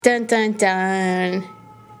Dun dun dun.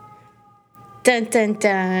 Dun dun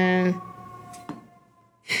dun.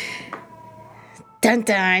 Dun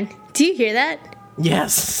dun. Do you hear that?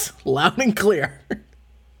 Yes, loud and clear.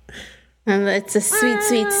 And it's the sweet,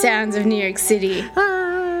 sweet sounds of New York City.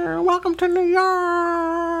 Welcome to New York.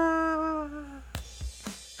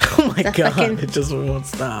 Oh my God, it just won't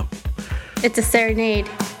stop. It's a serenade.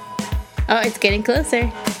 Oh, it's getting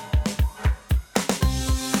closer.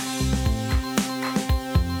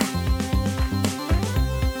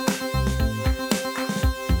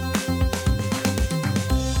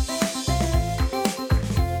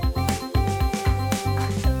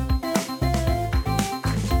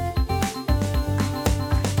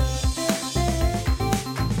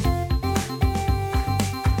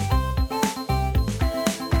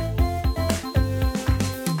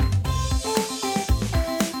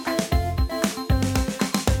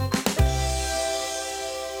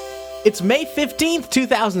 It's May 15th,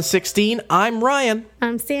 2016. I'm Ryan.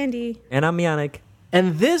 I'm Sandy. And I'm Yannick.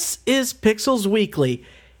 And this is Pixels Weekly.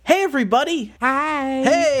 Hey, everybody. Hi.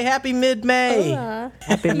 Hey, happy mid-May. Hola.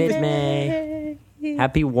 Happy mid-May.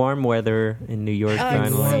 Happy warm weather in New York, Oh,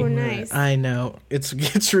 it's finally. so nice. I know.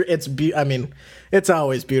 I mean, it's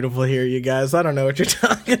always beautiful here, you guys. I don't know what you're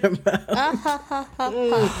talking about.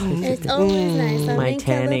 It's always nice. I'm My in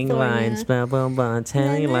tanning California. lines, blah, blah, blah,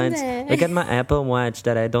 tanning Na, na, lines. na. Look at my Apple Watch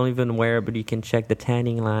that I don't even wear, but you can check the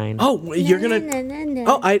tanning line. Oh, you're Na, going na, to... na, na.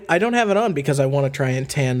 Oh, I don't have it on because I want to try and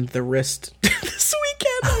tan the wrist this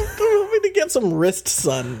weekend. I'm hoping to get some wrist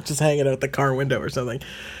sun just hanging out the car window or something.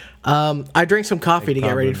 I drank some coffee to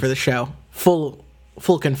get ready for the show. Full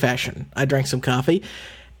confession. I drank some coffee.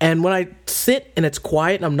 And when I sit and it's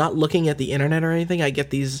quiet and I'm not looking at the internet or anything, I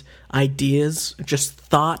get these ideas, just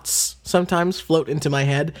thoughts sometimes float into my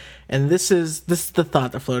head. And this is the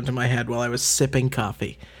thought that floated into my head while I was sipping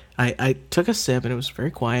coffee. I took a sip and it was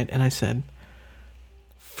very quiet and I said,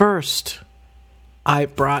 first, I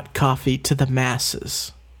brought coffee to the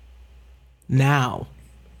masses. Now,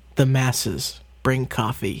 the masses bring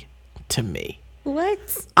coffee to me. What?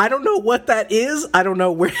 I don't know what that is. I don't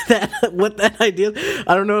know what that idea is.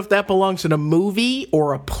 I don't know if that belongs in a movie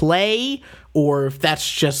or a play or if that's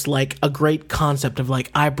just like a great concept of like,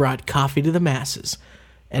 I brought coffee to the masses.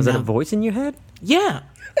 And Is that now, a voice in your head? yeah.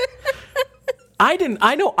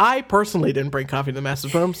 I know I personally didn't bring coffee to the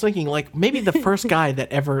masses, but I'm thinking like maybe the first guy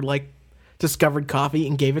that ever like discovered coffee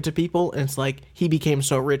and gave it to people, and it's like he became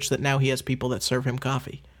so rich that now he has people that serve him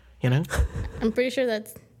coffee, you know? I'm pretty sure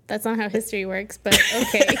that's not how history works, but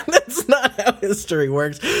okay. That's not how history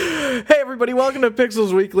works. Hey, everybody, welcome to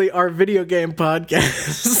Pixels Weekly, our video game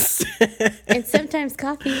podcast. And sometimes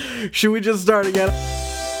coffee. Should we just start again?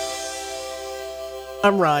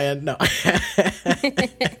 I'm Ryan. No.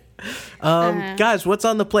 Guys, what's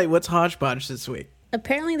on the plate? What's hodgepodge this week?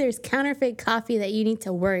 Apparently there's counterfeit coffee that you need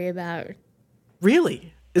to worry about.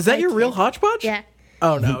 Really? Is that I your real can't- hodgepodge? Yeah.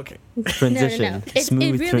 Oh, no, okay. Transition. No. It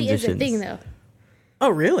Smooth really is a transitions. thing, though. Oh,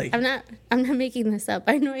 really? I'm not making this up.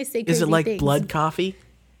 I know I say crazy Is it like things. blood coffee?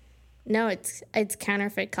 No, it's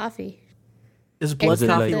counterfeit coffee. Is blood Is it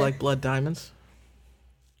coffee like- like blood diamonds?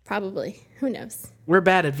 Probably. Who knows? We're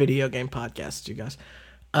bad at video game podcasts, you guys.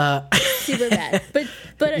 Super bad.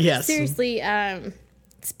 But Yes. seriously,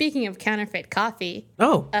 speaking of counterfeit coffee,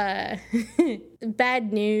 Oh,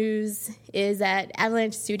 bad news is that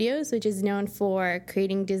Avalanche Studios, which is known for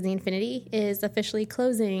creating Disney Infinity, is officially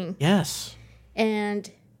closing. yes. And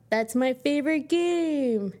that's my favorite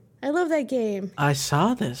game. I love that game. I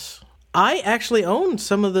saw this. I actually own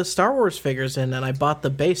some of the Star Wars figures and I bought the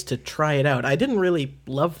base to try it out. I didn't really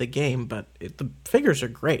love the game, but the figures are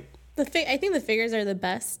great. I think the figures are the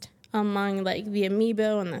best among like the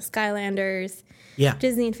Amiibo and the Skylanders. Yeah.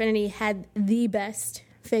 Disney Infinity had the best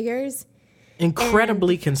figures.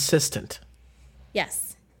 Incredibly consistent.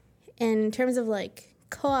 Yes. And in terms of like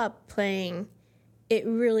co-op playing, it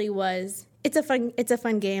really was. It's a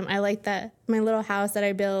fun game. I like that my little house that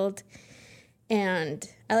I build, and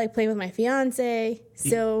I like playing with my fiance.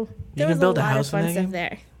 So there can was build a a lot house of fun in that stuff game?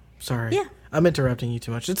 there. Sorry. Yeah. I'm interrupting you too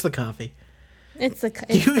much. It's the coffee. It's the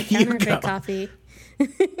You counterfeit go. coffee.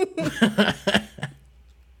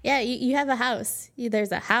 Yeah, you have a house.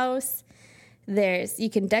 There's a house. You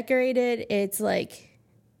can decorate it. It's like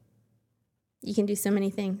you can do so many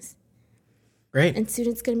things. Great. And soon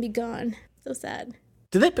it's gonna be gone. So sad.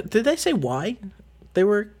 Did they say why they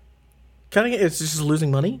were cutting it? It's just losing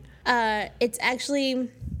money? It's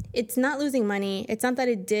not losing money. It's not that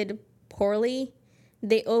it did poorly.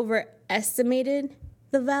 They overestimated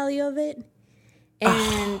the value of it.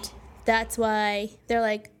 And that's why they're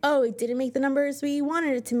like, it didn't make the numbers we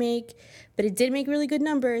wanted it to make, but it did make really good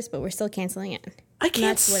numbers, but we're still canceling it. I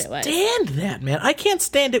can't that's what it was. stand that, man. I can't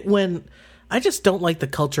stand it when I just don't like the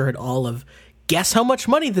culture at all of guess how much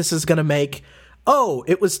money this is going to make. Oh,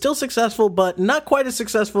 it was still successful, but not quite as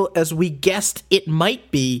successful as we guessed it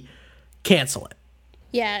might be. Cancel it.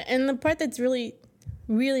 Yeah, and the part that's really,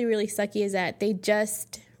 really, really sucky is that they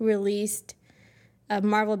just released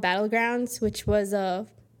Marvel Battlegrounds, which was a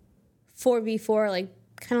 4v4, like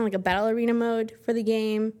kind of like a battle arena mode for the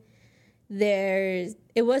game. It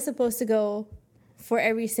was supposed to go for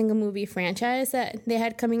every single movie franchise that they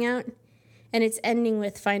had coming out, and it's ending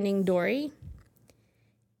with Finding Dory.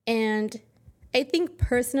 And I think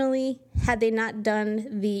personally, had they not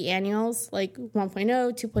done the annuals, like 1.0,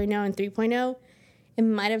 2.0, and 3.0, it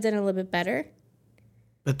might have done a little bit better.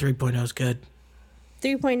 But 3.0 is good.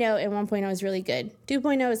 3.0 and 1.0 is really good.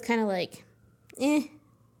 2.0 is kind of like,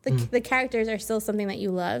 The characters are still something that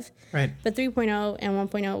you love. Right. But 3.0 and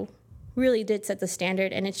 1.0 really did set the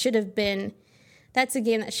standard, and it should have been, that's a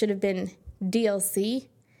game that should have been DLC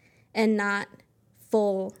and not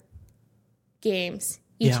full games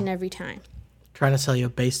each and every time. Trying to sell you a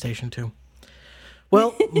base station too.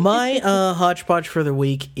 Well, my hodgepodge for the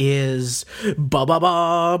week is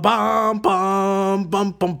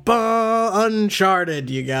Uncharted,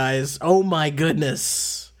 you guys. Oh my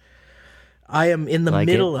goodness. I am in the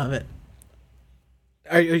middle of it.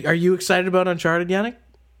 Are you excited about Uncharted, Yannick?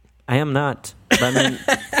 I am not. But I mean,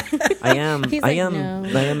 I am. He's I like, am.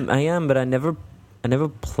 no. I am. But I never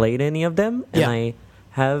played any of them, and I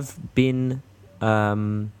have been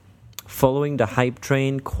following the hype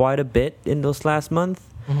train quite a bit in those last month,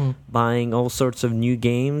 buying all sorts of new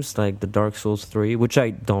games like the Dark Souls 3, which I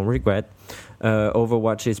don't regret.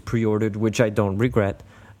 Overwatch is pre-ordered, which I don't regret.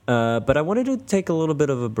 But I wanted to take a little bit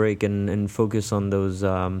of a break and focus on those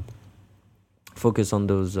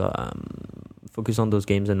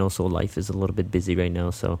games, and also life is a little bit busy right now,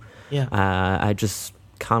 so I just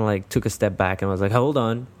kind of like took a step back and was like, hold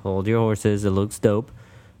your horses, it looks dope,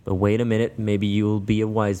 but wait a minute, maybe you'll be a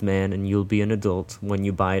wise man and you'll be an adult when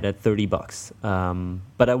you buy it at $30.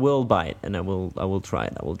 But I will buy it, and I will try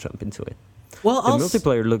it. I will jump into it. Well, the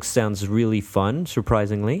multiplayer sounds really fun,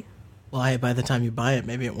 surprisingly. Well, by the time you buy it,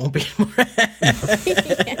 maybe it won't be anymore.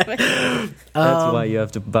 That's why you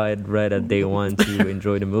have to buy it right at day one to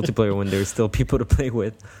enjoy the multiplayer when there's still people to play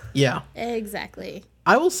with. Yeah. Exactly.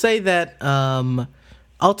 I will say that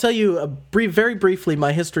I'll tell you very briefly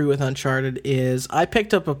my history with Uncharted is I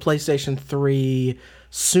picked up a PlayStation 3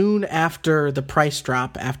 soon after the price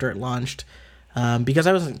drop after it launched because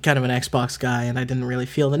I was kind of an Xbox guy and I didn't really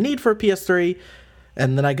feel the need for a PS3.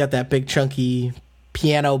 And then I got that big chunky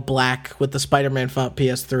piano black with the Spider-Man font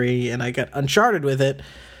PS3, and I got Uncharted with it.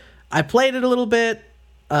 I played it a little bit.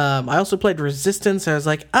 I also played Resistance. I was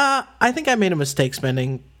like, I think I made a mistake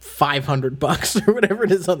spending $500 or whatever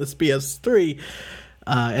it is on this PS3,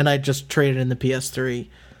 and I just traded in the PS3.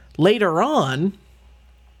 Later on,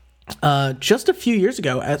 just a few years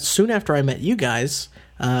ago, soon after I met you guys,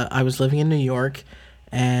 I was living in New York,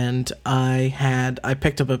 and I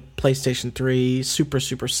picked up a PlayStation 3 super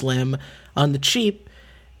slim on the cheap,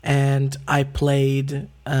 and I played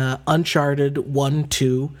Uncharted 1,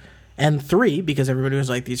 2, and 3 because everybody was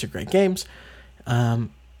like, these are great games. And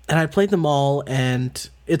I played them all, and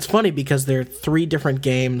it's funny because they're 3 different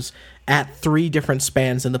games at 3 different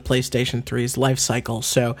spans in the PlayStation 3's life cycle.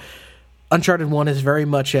 So Uncharted 1 is very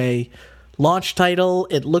much a launch title.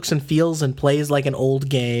 It looks and feels and plays like an old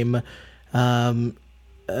game. And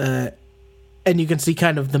you can see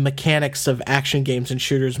kind of the mechanics of action games and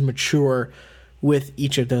shooters mature with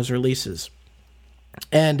each of those releases.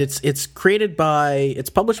 And it's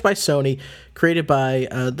published by Sony, created by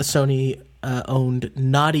the Sony owned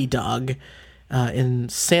Naughty Dog in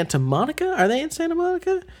Santa Monica. Are they in Santa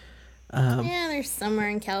Monica? Yeah, they're somewhere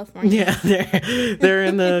in California. Yeah, they're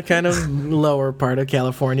in the kind of lower part of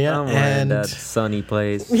California. Somewhere in that sunny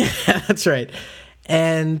place. Yeah, that's right.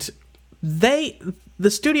 And the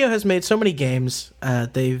studio has made so many games.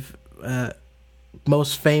 They've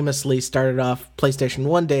most famously started off PlayStation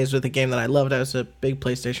 1 days with a game that I loved. I was a big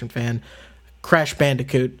PlayStation fan. Crash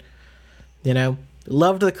Bandicoot.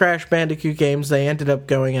 Loved the Crash Bandicoot games. They ended up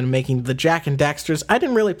going and making the Jak and Daxters. I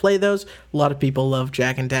didn't really play those. A lot of people love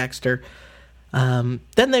Jak and Daxter. Then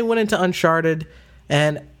they went into Uncharted.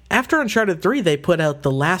 And after Uncharted 3, they put out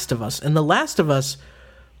The Last of Us. And The Last of Us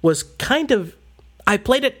was kind of... I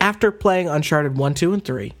played it after playing Uncharted 1, 2, and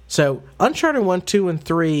 3. So Uncharted 1, 2, and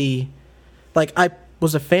 3... I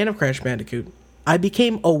was a fan of Crash Bandicoot. I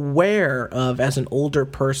became aware of, as an older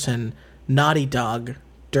person, Naughty Dog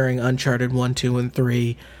during Uncharted 1, 2, and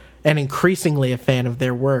 3, and increasingly a fan of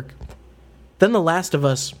their work. Then The Last of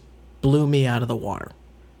Us blew me out of the water.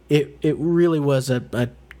 it really was a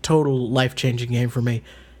total life-changing game for me.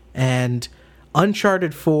 And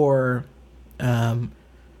Uncharted 4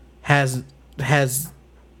 has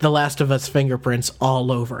The Last of Us fingerprints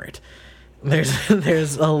all over it.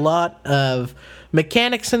 There's a lot of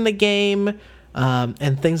mechanics in the game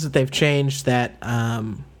and things that they've changed that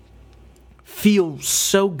feel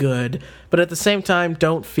so good, but at the same time,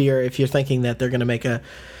 don't fear if you're thinking that they're going to make a,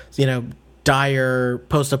 dire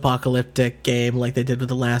post-apocalyptic game like they did with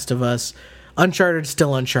The Last of Us. Uncharted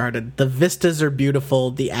still Uncharted. The vistas are beautiful,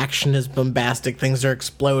 the action is bombastic, things are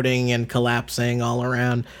exploding and collapsing all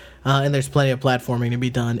around, and there's plenty of platforming to be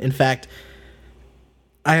done. In fact,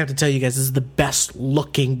 I have to tell you guys, this is the best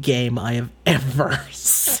looking game I have ever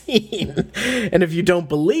seen. And if you don't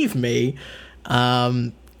believe me,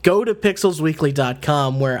 go to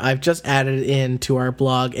pixelsweekly.com, where I've just added into our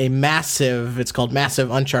blog it's called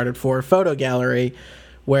Massive Uncharted 4 photo gallery,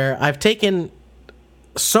 where I've taken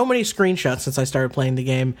so many screenshots since I started playing the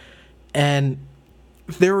game, and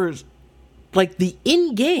there was, the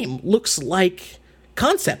in-game looks like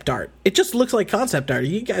concept art. It just looks like concept art.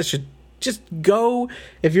 You guys should just go,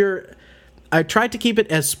 I tried to keep it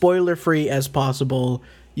as spoiler-free as possible.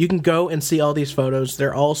 You can go and see all these photos.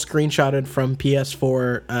 They're all screenshotted from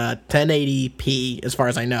PS4 1080p, as far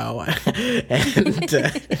as I know.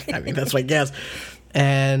 And that's my guess.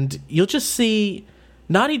 And you'll just see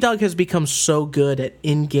Naughty Dog has become so good at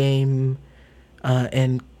in-game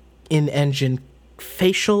and in-engine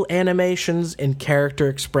facial animations and character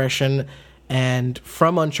expression. And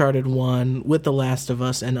from Uncharted 1, with The Last of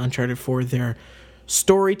Us, and Uncharted 4, their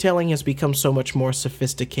storytelling has become so much more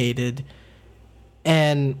sophisticated.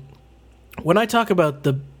 And when I talk about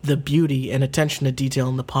the beauty and attention to detail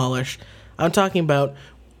and the polish, I'm talking about,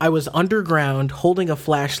 I was underground holding a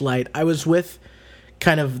flashlight. I was with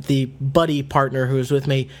kind of the buddy partner who was with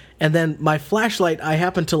me, and then my flashlight, I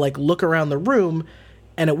happened to look around the room,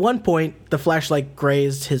 and at one point the flashlight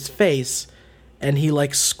grazed his face, and he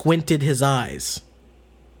squinted his eyes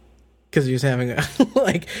because he was having a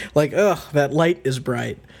that light is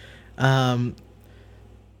bright.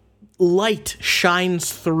 Light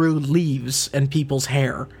shines through leaves and people's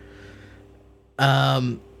hair.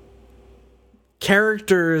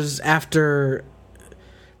 Characters after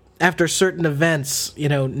certain events,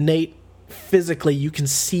 Nate, physically you can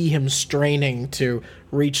see him straining to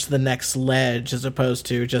reach the next ledge, as opposed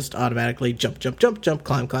to just automatically jump,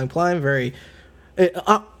 climb. Very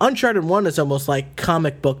Uncharted 1 is almost like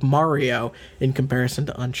comic book Mario in comparison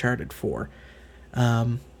to Uncharted 4.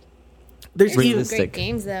 There's even great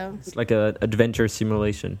games, though. It's like an adventure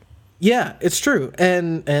simulation. Yeah, it's true,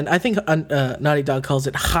 and I think Naughty Dog calls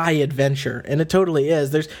it high adventure, and it totally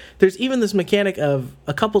is. There's even this mechanic of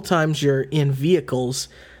a couple times you're in vehicles,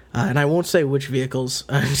 and I won't say which vehicles,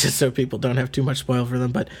 just so people don't have too much spoil for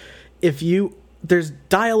them. But there's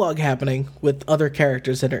dialogue happening with other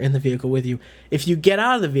characters that are in the vehicle with you. If you get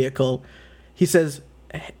out of the vehicle, he says,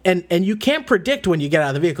 and you can't predict when you get out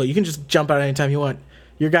of the vehicle. You can just jump out anytime you want.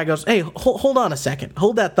 Your guy goes, hey, hold on a second.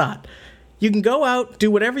 Hold that thought. You can go out, do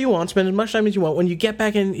whatever you want, spend as much time as you want. When you get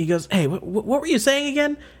back in, he goes, hey, what were you saying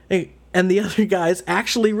again? Hey, and the other guys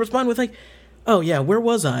actually respond with oh, yeah, where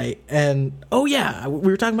was I? And, oh, yeah,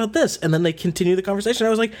 we were talking about this. And then they continue the conversation. I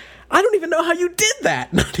was like, I don't even know how you did that.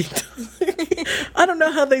 I don't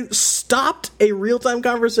know how they stopped a real-time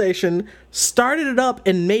conversation, started it up,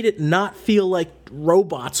 and made it not feel like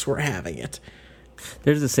robots were having it.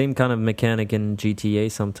 There's the same kind of mechanic in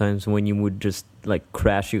GTA sometimes, when you would just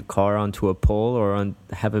crash your car onto a pole or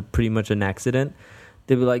have pretty much an accident.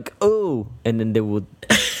 They'd be like, oh, and then they would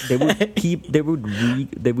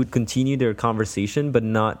continue their conversation, but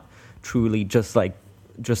not truly just like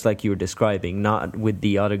you were describing, not with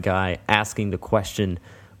the other guy asking the question,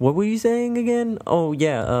 what were you saying again? Oh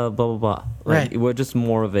yeah, blah blah blah. Right. It was just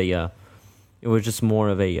more of a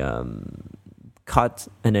cut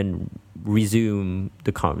and then resume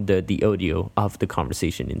the audio of the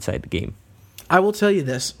conversation inside the game. I will tell you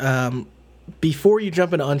this. Before you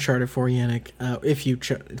jump into Uncharted 4, Yannick, if you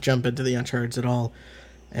jump into the Uncharted at all,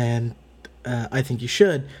 and I think you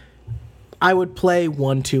should, I would play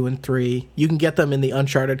 1, 2, and 3. You can get them in the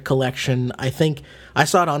Uncharted collection. I think I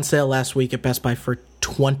saw it on sale last week at Best Buy for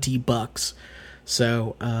 $20.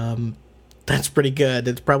 So that's pretty good.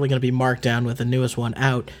 It's probably going to be marked down with the newest one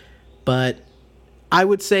out. But I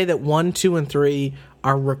would say that 1, 2, and 3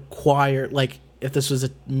 are required. If this was a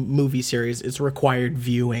movie series, it's required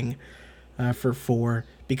viewing for 4,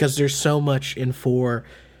 because there's so much in 4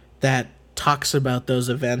 that talks about those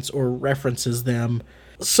events or references them.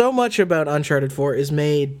 So much about Uncharted 4 is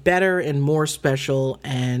made better and more special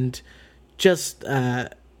and just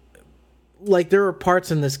like, there are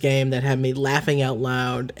parts in this game that have me laughing out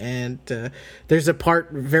loud, and there's a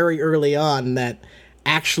part very early on that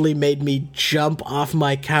actually made me jump off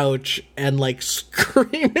my couch and, like,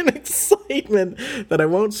 scream in excitement that I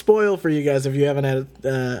won't spoil for you guys if you haven't had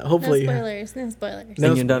it. Hopefully. No spoilers. No spoilers.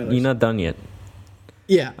 And you're not done yet.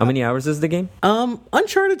 Yeah. How many hours is the game?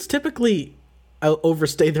 Uncharted's typically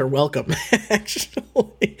overstay their welcome,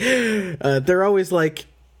 actually. They're always, like,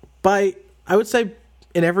 I would say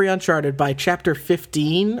in every Uncharted, by chapter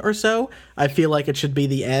 15 or so, I feel like it should be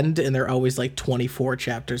the end, and they're always, like, 24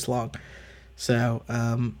 chapters long. So,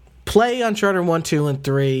 play Uncharted 1, 2, and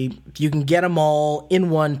 3. You can get them all in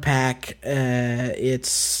one pack.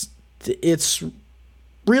 It's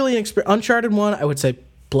really Uncharted 1, I would say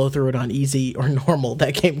blow through it on easy or normal.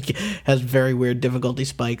 That game has very weird difficulty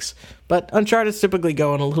spikes. But Uncharted's typically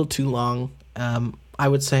going a little too long. I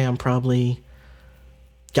would say I'm probably...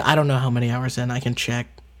 I don't know how many hours in. I can check.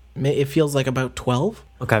 It feels like about 12.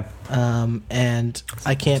 Okay. And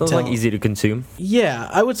I can't tell. Sounds like easy to consume. Yeah,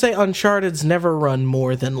 I would say Uncharted's never run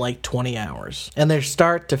more than like 20 hours. And they're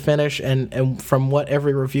start to finish, and from what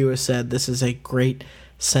every reviewer said, this is a great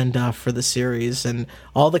send-off for the series. And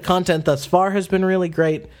all the content thus far has been really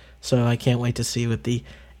great, so I can't wait to see what the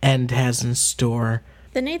end has in store.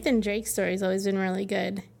 The Nathan Drake story has always been really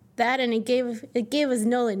good. That, and it gave us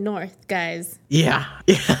Nolan North, guys. Yeah,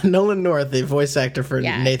 Nolan North, the voice actor for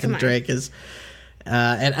Nathan Drake, is...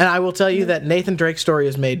 and I will tell you that Nathan Drake's story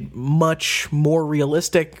is made much more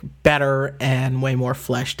realistic, better, and way more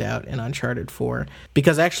fleshed out in Uncharted 4.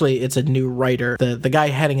 Because actually, it's a new writer. The guy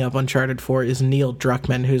heading up Uncharted 4 is Neil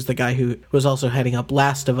Druckmann, who's the guy who was also heading up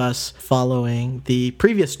Last of Us, following the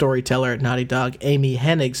previous storyteller at Naughty Dog, Amy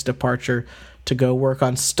Hennig's departure to go work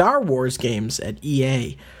on Star Wars games at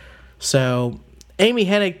EA. So Amy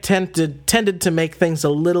Hennig tended to make things a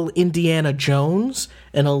little Indiana Jones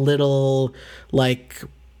and a little, like,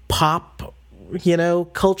 pop,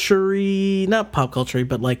 culture-y, not pop culture-y,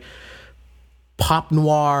 but, like, pop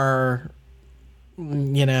noir,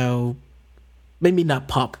 maybe not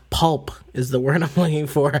pulp is the word I'm looking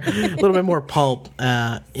for, a little bit more pulp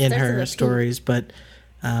in her stories, but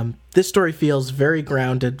this story feels very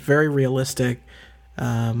grounded, very realistic,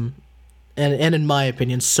 and in my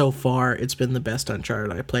opinion, so far, it's been the best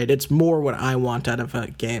Uncharted I played. It's more what I want out of a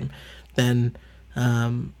game than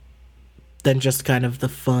just kind of the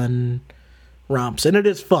fun romps. And it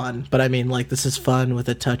is fun, but I mean, like, this is fun with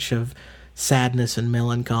a touch of sadness and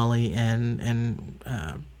melancholy and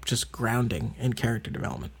just grounding and character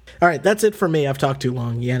development. All right, that's it for me. I've talked too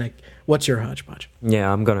long. Yannick, what's your hodgepodge?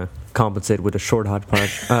 Yeah, I'm going to compensate with a short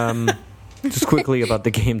hodgepodge. Just quickly about the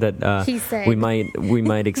game that we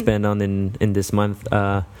might expand on in this month.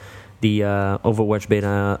 The Overwatch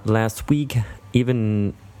beta last week,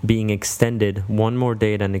 even being extended one more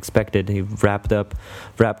day than expected. It wrapped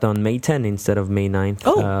on May 10 instead of May 9th.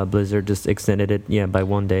 Oh. Blizzard just extended it, by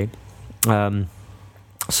one day.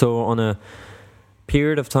 So on a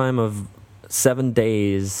period of time of 7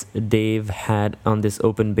 days, they've had, on this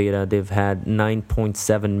open beta, they've had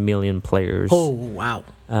 9.7 million players. Oh, wow.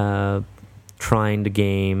 Trying the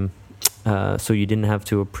game, so you didn't have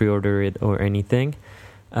to pre-order it or anything.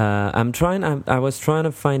 I was trying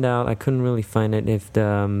to find out. I couldn't really find it if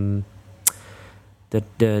the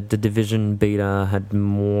Division beta had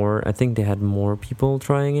more. I think they had more people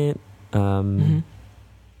trying it,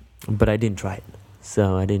 but I didn't try it.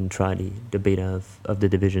 So I didn't try the beta of the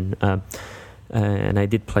Division, and I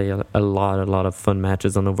did play a lot of fun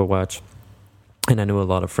matches on Overwatch. And I know a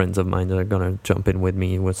lot of friends of mine that are going to jump in with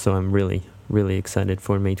me, so I'm really, really excited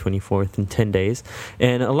for May 24th in 10 days.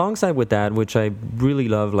 And alongside with that, which I really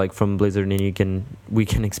love, like, from Blizzard, and we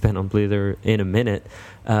can expand on Blizzard in a minute,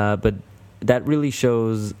 but that really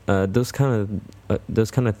shows those kind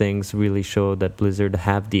of things really show that Blizzard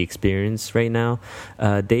have the experience right now.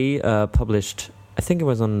 They published, I think it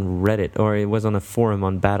was on Reddit, or it was on a forum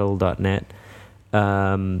on battle.net.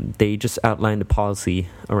 They just outlined the policy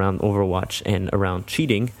around Overwatch and around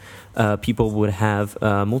cheating. People would have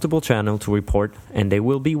multiple channels to report, and they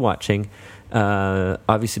will be watching.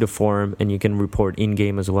 Obviously, the forum, and you can report in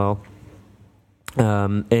game as well.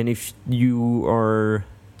 And if you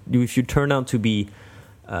turn out to be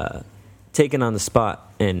taken on the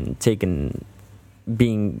spot and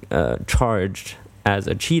being charged as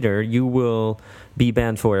a cheater, you will be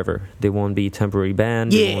banned forever. They won't be temporary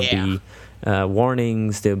banned. Yeah. They won't be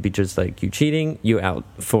warnings. They'll be just like, you cheating, you out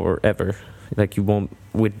forever. Like, you won't,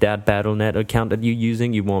 with that Battle.net account that you're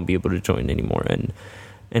using, you won't be able to join anymore. And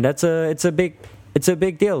it's a big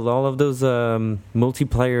deal. All of those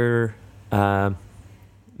multiplayer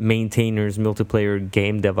maintainers, multiplayer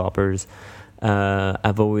game developers,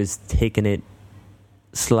 I've always taken it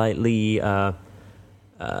slightly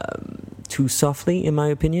too softly, in my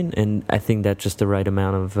opinion, and I think that's just the right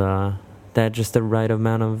amount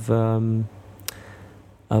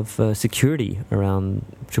of security around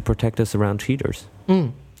to protect us around cheaters.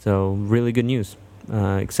 So really good news.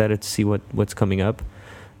 Excited to see what's coming up.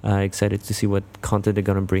 Excited to see what content they're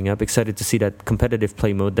gonna bring up. Excited to see that competitive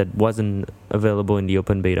play mode that wasn't available in the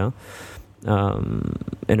open beta. And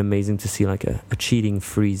amazing to see like a cheating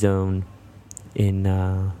free zone in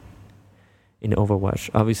Overwatch.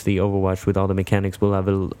 Obviously, Overwatch with all the mechanics will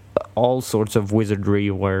have all sorts of wizardry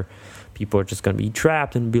where people are just gonna be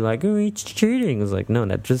trapped and be like, "Oh, it's cheating." It's like, no,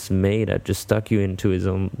 that just stuck you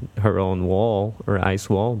into her own wall or ice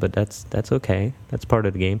wall. But that's okay. That's part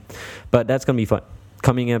of the game. But that's gonna be fun.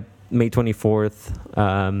 Coming up May 24th,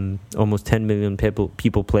 almost 10 million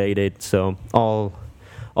people played it. So all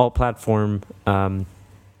platform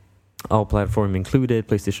included,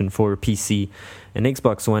 PlayStation 4, PC, and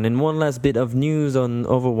Xbox One. And one last bit of news on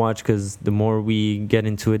Overwatch, because the more we get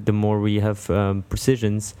into it, the more we have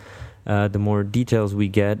precisions, the more details we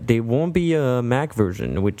get. There won't be a Mac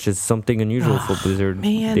version, which is something unusual for Blizzard.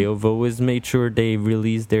 Man. They've always made sure they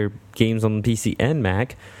release their games on PC and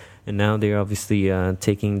Mac, and now they're obviously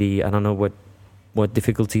taking I don't know what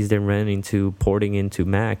difficulties they ran into porting into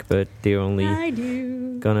Mac, but they're only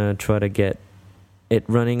gonna try to get it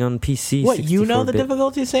running on PC. What, you know the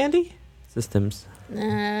difficulties, Sandy? Systems.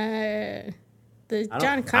 John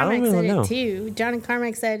Carmack said it too. John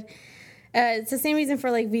Carmack said it's the same reason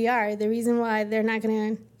for like VR. The reason why they're not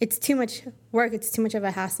gonna, it's too much work. It's too much of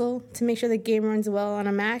a hassle to make sure the game runs well on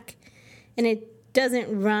a Mac, and it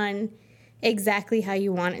doesn't run exactly how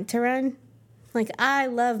you want it to run. Like, I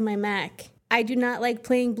love my Mac. I do not like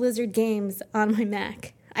playing Blizzard games on my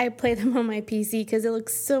Mac. I play them on my PC because it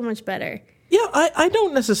looks so much better. Yeah, I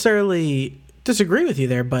don't necessarily disagree with you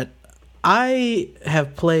there, but I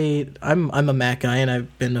have played. I'm a Mac guy, and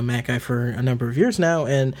I've been a Mac guy for a number of years now.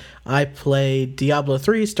 And I played Diablo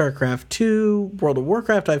 3, StarCraft 2, World of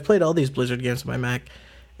Warcraft. I've played all these Blizzard games on my Mac,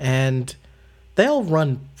 and they all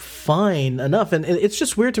run fine enough. And it's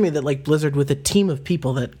just weird to me that like Blizzard, with a team of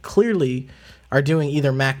people that clearly are doing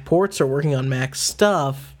either Mac ports or working on Mac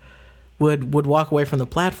stuff, would walk away from the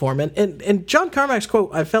platform. And John Carmack's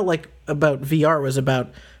quote, I felt like, about VR was about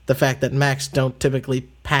the fact that Macs don't typically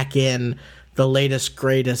pack in the latest,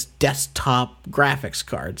 greatest desktop graphics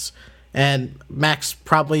cards. And Macs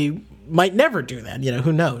probably might never do that,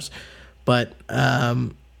 who knows. But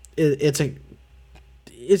it's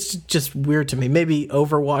just weird to me. Maybe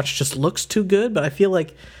Overwatch just looks too good, but I feel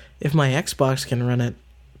like if my Xbox can run it,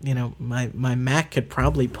 my Mac could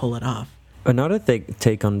probably pull it off. Another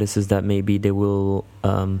take on this is that maybe they will,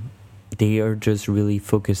 they are just really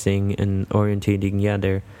focusing and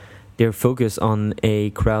orientating, their focus on a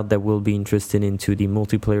crowd that will be interested into the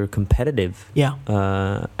multiplayer competitive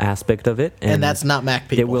aspect of it, and that's not Mac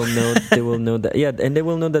people. They will know that, and they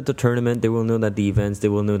will know that the tournament, they will know that the events, they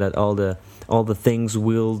will know that all the things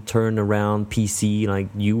will turn around PC. Like,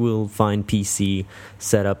 you will find PC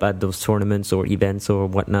set up at those tournaments or events or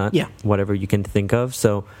whatnot, whatever you can think of.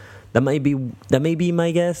 So that may be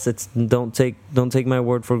my guess. It's don't take my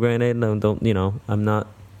word for granted. No, don't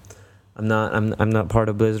I'm not part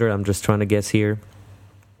of Blizzard. I'm just trying to guess here.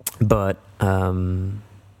 But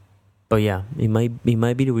yeah, it might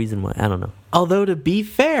be the reason why. I don't know. Although to be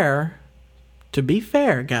fair,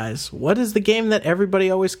 guys, what is the game that everybody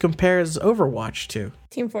always compares Overwatch to?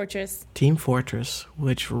 Team Fortress. Team Fortress,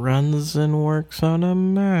 which runs and works on a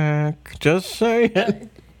Mac. Just saying.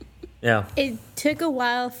 Yeah. It took a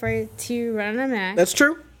while for it to run on a Mac. That's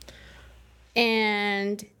true.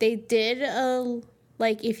 And they did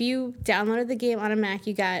if you downloaded the game on a Mac,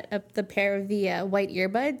 you got the pair of the white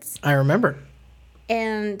earbuds. I remember.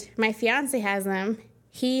 And my fiance has them.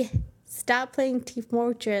 He stopped playing Team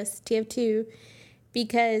Fortress, TF2,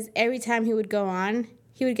 because every time he would go on,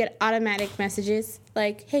 he would get automatic messages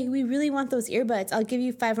like, "Hey, we really want those earbuds. I'll give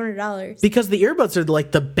you $500." Because the earbuds are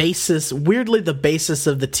like the basis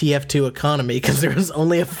of the TF2 economy, because there was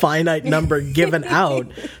only a finite number given out.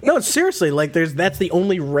 No, seriously, like that's the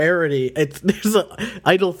only rarity.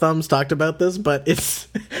 Idle Thumbs talked about this, but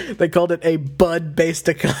they called it a bud-based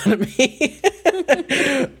economy.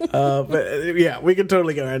 But yeah, we can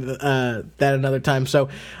totally go into that another time. So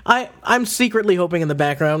I'm secretly hoping in the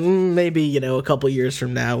background, maybe, a couple years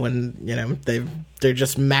from now when, they're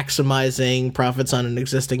just maximizing profits on an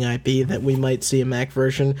existing IP, that we might see a Mac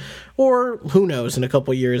version, or who knows, in a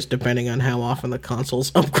couple years, depending on how often the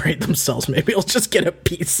consoles upgrade themselves, maybe I'll just get a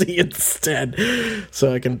PC instead,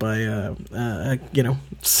 so I can buy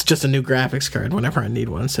just a new graphics card whenever I need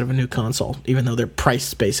one instead of a new console, even though they're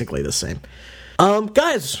priced basically the same.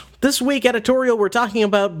 Guys, this week editorial, we're talking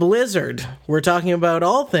about Blizzard. We're talking about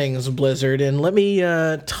all things Blizzard, and let me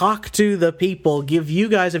talk to the people, give you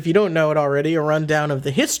guys, if you don't know it already, a rundown of the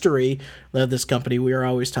history of this company we are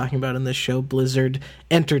always talking about in this show, Blizzard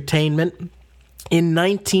Entertainment. In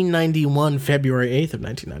 1991, February 8th of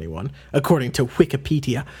 1991, according to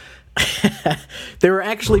Wikipedia, they were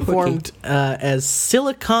actually formed as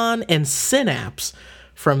Silicon and Synapse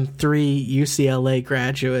from three UCLA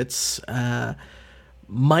graduates,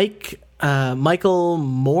 Michael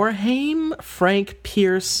Morhaime, Frank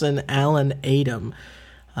Pierce, and Alan Adam.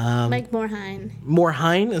 Mike Morhaime.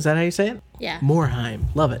 Morhaime, is that how you say it? Yeah.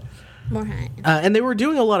 Morhaime, love it. Morhaime. And they were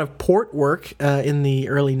doing a lot of port work in the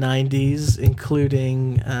early 90s,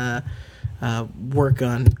 including work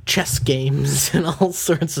on chess games and all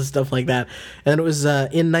sorts of stuff like that. And it was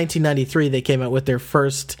in 1993 they came out with their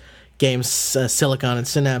first games, Silicon and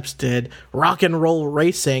Synapse did, Rock and Roll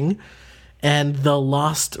Racing and The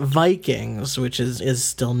Lost Vikings, which is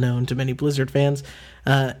still known to many Blizzard fans.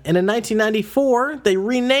 And in 1994, they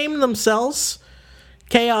renamed themselves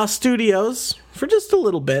Chaos Studios for just a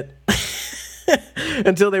little bit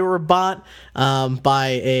until they were bought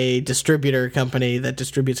by a distributor company that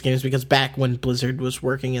distributes games, because back when Blizzard was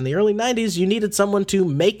working in the early 90s, you needed someone to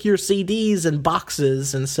make your CDs and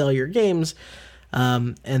boxes and sell your games.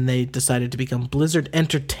 And they decided to become Blizzard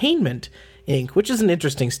Entertainment, Inc., which is an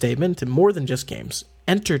interesting statement, more than just games.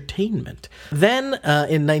 Entertainment. Then,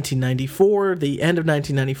 in 1994, the end of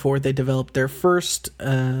 1994, they developed their first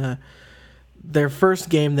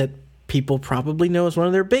game that people probably know as one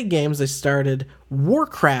of their big games. They started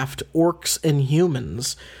Warcraft: Orcs and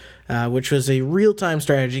Humans, which was a real-time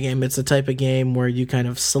strategy game. It's the type of game where you kind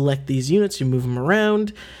of select these units, you move them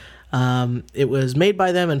around. It was made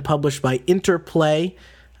by them and published by Interplay,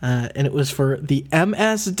 and it was for the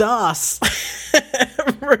MS-DOS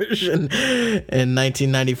version in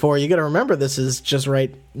 1994. You got to remember, this is just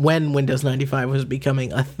right when Windows 95 was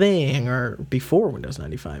becoming a thing, or before Windows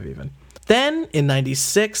 95 even. Then, in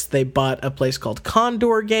 96, they bought a place called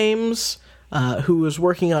Condor Games, who was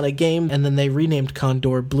working on a game, and then they renamed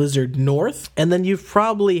Condor Blizzard North. And then you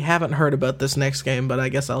probably haven't heard about this next game, but I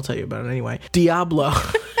guess I'll tell you about it anyway. Diablo.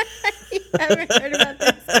 Haven't heard about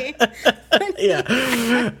this game.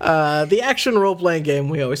 Yeah. The action role-playing game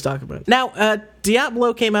we always talk about. Now,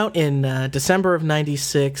 Diablo came out in December of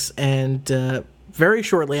 96, and very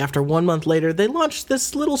shortly after, 1 month later, they launched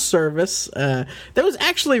this little service that was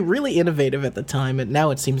actually really innovative at the time, and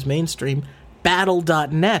now it seems mainstream,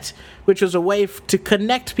 Battle.net, which was a way to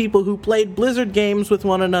connect people who played Blizzard games with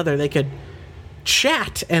one another. They could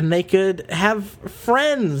chat, and they could have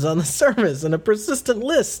friends on the service and a persistent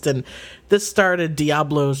list, and this started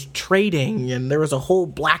Diablo's trading, and there was a whole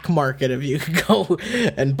black market of you could go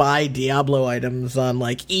and buy Diablo items on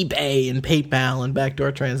like eBay and PayPal and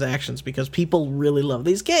backdoor transactions, because people really love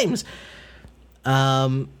these games.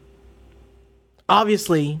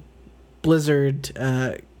 Obviously, Blizzard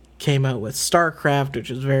came out with StarCraft, which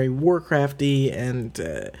is very Warcrafty,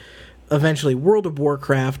 and eventually World of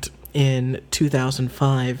Warcraft in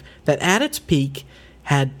 2005, that at its peak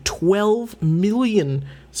had 12 million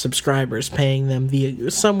subscribers, paying them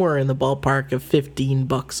somewhere in the ballpark of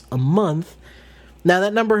 $15 a month. Now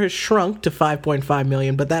that number has shrunk to 5.5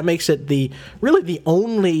 million, but that makes it really the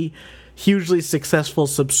only hugely successful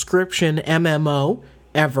subscription MMO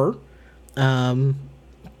ever.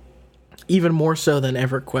 Even more so than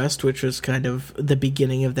EverQuest, which was kind of the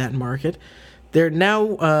beginning of that market. They're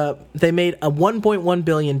now, they made a $1.1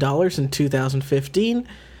 billion in 2015,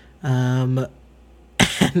 and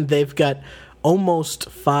they've got almost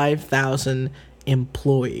 5,000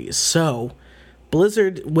 employees. So,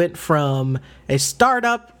 Blizzard went from a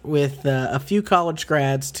startup with a few college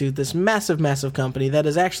grads to this massive, massive company that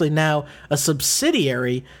is actually now a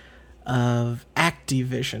subsidiary of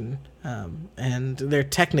Activision. And they're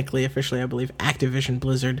technically, officially, I believe, Activision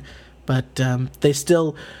Blizzard, but they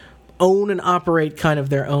still own and operate kind of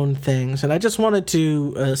their own things. And I just wanted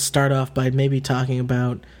to start off by maybe talking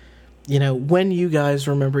about, when you guys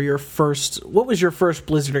remember what was your first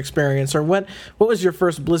Blizzard experience, or what was your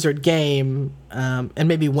first Blizzard game, and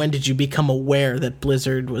maybe when did you become aware that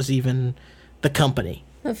Blizzard was even the company?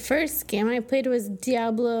 The first game I played was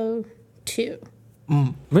Diablo 2.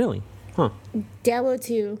 Really? Huh. Diablo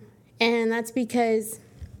 2. And that's because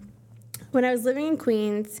when I was living in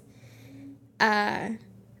Queens, I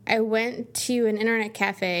went to an internet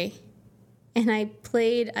cafe and I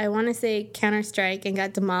played, I want to say, Counter-Strike and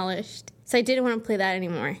got demolished. So I didn't want to play that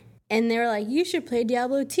anymore. And they were like, you should play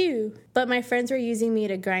Diablo 2. But my friends were using me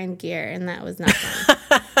to grind gear, and that was not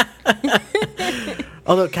fun.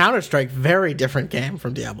 Although Counter-Strike, very different game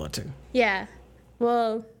from Diablo 2. Yeah.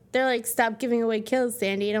 Well, they're like, stop giving away kills,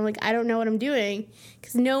 Sandy. And I'm like, I don't know what I'm doing.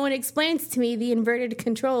 Because no one explains to me the inverted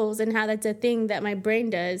controls and how that's a thing that my brain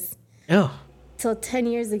does. Oh. Till 10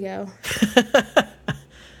 years ago.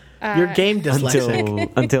 You're game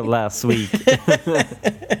dyslexic. Until last week.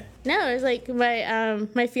 No, it was like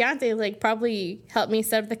my fiance like probably helped me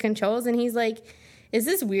set up the controls, and he's like, "Is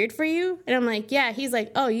this weird for you?" And I'm like, "Yeah." He's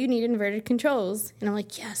like, "Oh, you need inverted controls," and I'm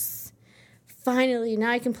like, "Yes, finally!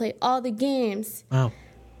 Now I can play all the games." Wow.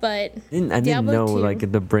 But I didn't know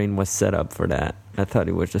like the brain was set up for that. I thought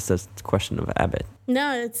it was just a question of habit.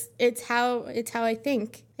 No, it's how I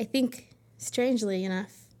think. I think strangely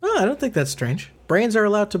enough. Oh, I don't think that's strange. Brains are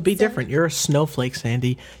allowed to be different. You're a snowflake,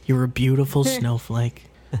 Sandy. You're a beautiful snowflake.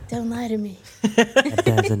 Don't lie to me. That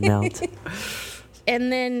doesn't melt.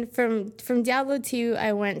 And then from Diablo 2,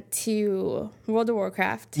 I went to World of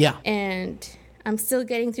Warcraft. Yeah. And I'm still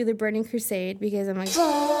getting through the Burning Crusade because I'm like,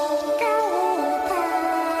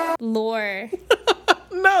 lore.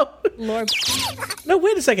 No. Lore. No,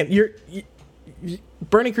 wait a second. You're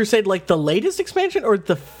Burning Crusade, like the latest expansion or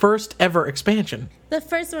the first ever expansion? The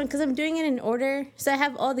first one, because I'm doing it in order. So I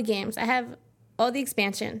have all the games. I have all the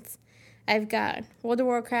expansions. I've got World of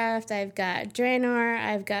Warcraft, I've got Draenor,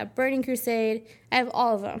 I've got Burning Crusade, I have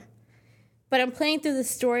all of them. But I'm playing through the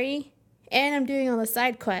story, and I'm doing all the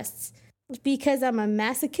side quests, because I'm a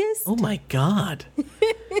masochist. Oh my god.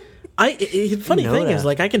 Funny thing is,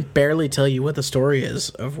 like, I can barely tell you what the story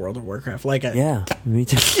is of World of Warcraft. Like, yeah, me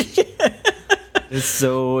too. It's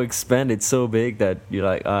so expanded, so big that you're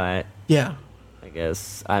like, all right. Yeah. I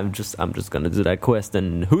guess I'm just gonna do that quest,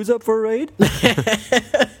 and who's up for a raid?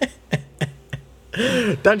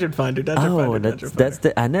 Dungeon Finder. That's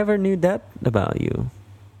I never knew that about you.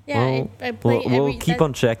 Yeah, well, I play we'll keep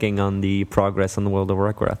on checking on the progress on the World of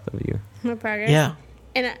Warcraft of you. My progress. Yeah.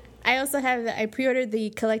 And I also have I pre-ordered the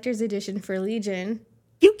collector's edition for Legion.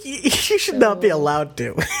 You should not be allowed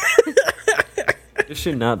to. You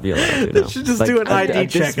should not be allowed to. No. You should just do an ID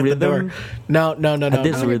check at the door. No. At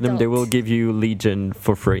this rhythm, they will give you Legion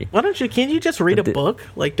for free. Why don't you? Can't you just read a book?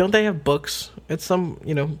 Like, don't they have books? It's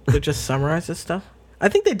that just summarizes stuff. I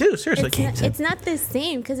think they do. Seriously, it's not the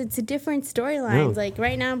same because it's a different storylines. No. Like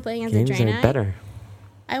right now, I'm playing as a Draenei. Are better.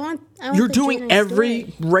 I want You're doing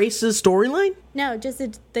every race's storyline? No, just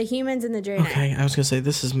the humans and the Draenei. Okay, I was gonna say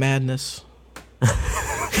this is madness.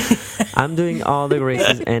 I'm doing all the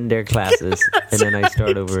races and their classes, and then I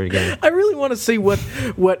start over again. I really want to see what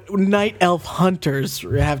night elf hunters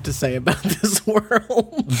have to say about this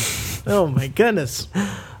world. Oh my goodness!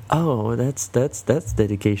 Oh, that's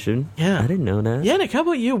dedication. Yeah, I didn't know that. Yannick, how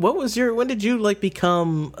about you? When did you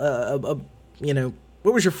become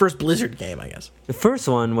what was your first Blizzard game? I guess the first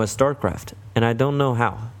one was StarCraft, and I don't know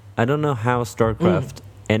how. I don't know how StarCraft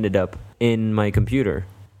ended up in my computer,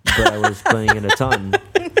 but I was playing it a ton.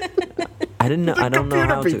 I didn't know. I don't know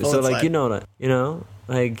how to. So like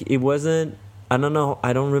like it wasn't. I don't know.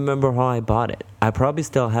 I don't remember how I bought it. I probably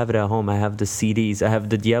still have it at home. I have the CDs. I have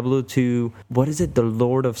the Diablo 2. What is it? The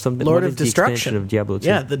Lord of something. Lord of Destruction of Diablo 2.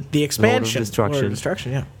 Yeah, the expansion. Lord of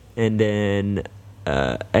Destruction. Yeah. And then.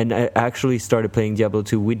 And I actually started playing Diablo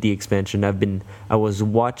 2 with the expansion. I was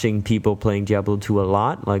watching people playing Diablo 2 a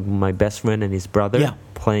lot, like my best friend and his brother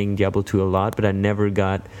playing Diablo 2 a lot, but I never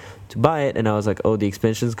got to buy it. And I was like, oh, the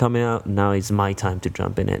expansion's coming out. Now it's my time to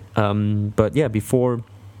jump in it. But yeah, before,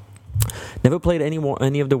 never played any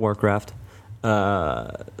of the Warcraft.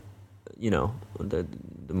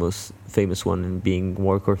 The most famous one being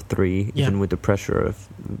Warcraft 3, even with the pressure of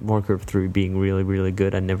Warcraft 3 being really, really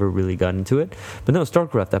good. I never really got into it. But no,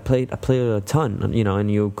 StarCraft, I played a ton, and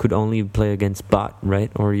you could only play against bot, right?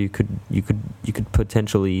 Or you could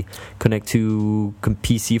potentially connect to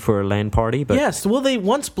PC for a LAN party. But yes, well, they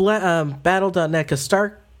once Battle.net, because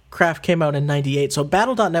StarCraft came out in '98, so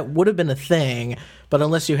Battle.net would have been a thing, but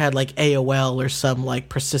unless you had like AOL or some like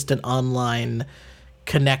persistent online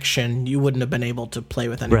connection, you wouldn't have been able to play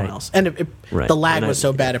with anyone else. And the lag was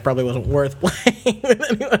so bad, it probably wasn't worth playing with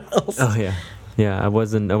anyone else. Oh, yeah. I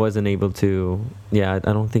wasn't able to. Yeah, I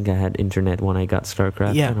don't think I had internet when I got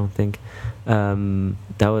StarCraft. Yeah. I don't think.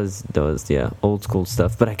 That was old school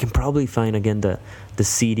stuff. But I can probably find again the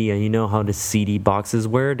CD. And you know how the CD boxes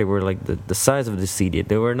were? They were like the size of the CD.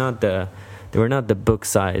 They were not the book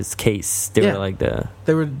size case. They were like the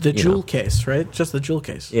jewel case, right? Just the jewel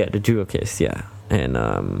case. Yeah, the jewel case. Yeah, and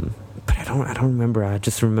but I don't remember. I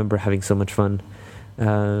just remember having so much fun.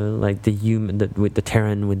 Like with the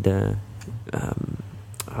Terran, with the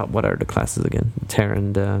what are the classes again?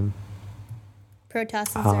 Terran,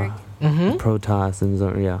 Protoss and Zerg. Protoss and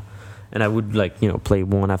Zerg, yeah. And I would play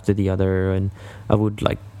one after the other, and I would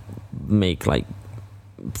make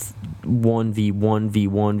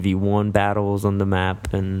 1v1 battles on the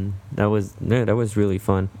map, and that was really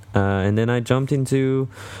fun. And then I jumped into,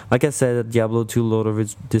 like I said, Diablo 2 Lord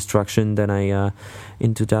of Destruction. Then I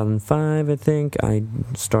in 2005 I think I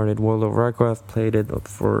started World of Warcraft, played it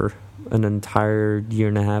for an entire year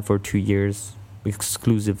and a half or 2 years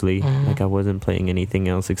exclusively. Like I wasn't playing anything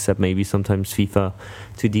else except maybe sometimes FIFA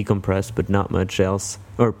to decompress, but not much else,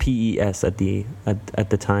 or PES at the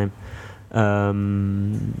time.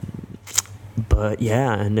 But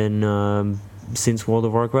yeah, and then since World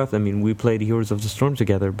of Warcraft, I mean, we played Heroes of the Storm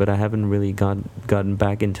together, but I haven't really gotten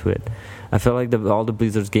back into it. I feel like all the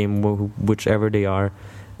Blizzard's game, whichever they are,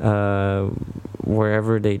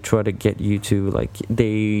 wherever they try to get you to, like,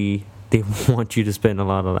 they want you to spend a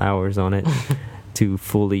lot of hours on it to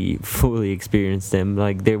fully experience them.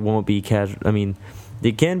 Like, there won't be casual. I mean,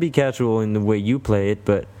 they can be casual in the way you play it,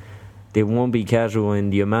 but they won't be casual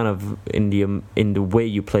in the amount of in the way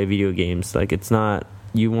you play video games. Like, it's not,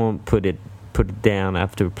 you won't put it down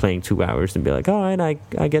after playing 2 hours and be like, all right,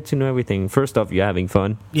 I get to know everything. First off, you're having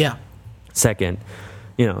fun. Yeah. Second,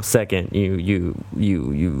 you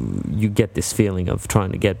get this feeling of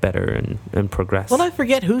trying to get better and progress. Well, I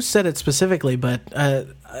forget who said it specifically, but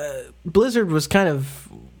Blizzard was kind of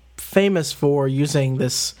famous for using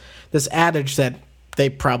this adage that they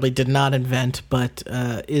probably did not invent, but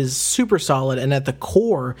is super solid and at the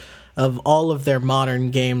core of all of their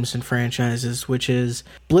modern games and franchises, which is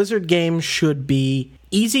Blizzard games should be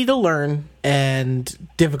easy to learn and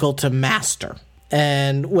difficult to master.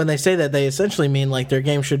 And when they say that, they essentially mean like their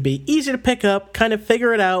game should be easy to pick up, kind of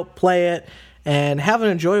figure it out, play it, and have an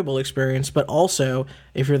enjoyable experience. But also,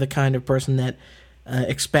 if you're the kind of person that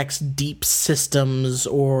expects deep systems,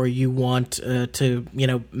 or you want to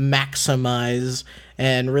maximize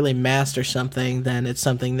and really master something, then it's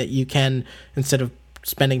something that you can, instead of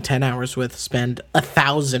spending 10 hours with, spend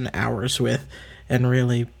 1,000 hours with, and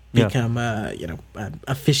really become an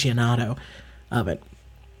aficionado of it.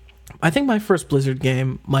 I think my first Blizzard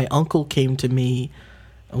game, my uncle came to me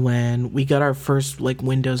when we got our first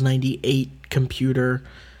Windows 98 computer,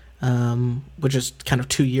 which is kind of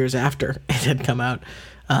 2 years after it had come out,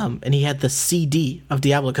 and he had the CD of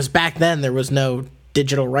Diablo, because back then there was no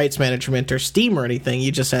digital rights management or Steam or anything.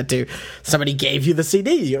 You just had to, somebody gave you the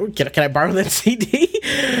CD. Can I borrow that CD?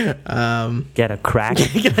 Get a crack.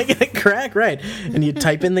 Can I get a crack? Right. And you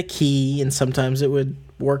type in the key, and sometimes it would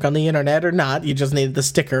work on the internet or not. You just needed the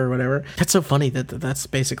sticker or whatever. That's so funny that's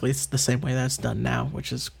basically the same way that's done now,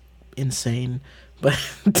 which is insane. But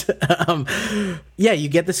you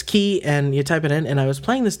get this key and you type it in, and I was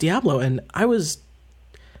playing this Diablo, and I was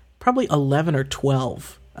probably 11 or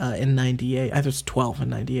 12 in 98. I was 12 in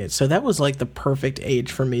 98. So that was like the perfect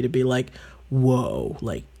age for me to be like, whoa,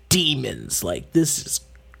 like demons, like this is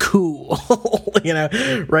cool.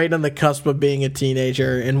 Right on the cusp of being a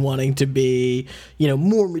teenager and wanting to be,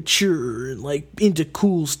 more mature and like into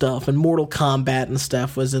cool stuff, and Mortal Kombat and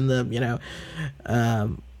stuff was in the,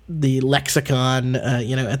 the lexicon,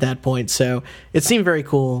 at that point. So it seemed very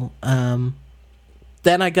cool.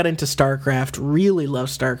 Then I got into StarCraft, really loved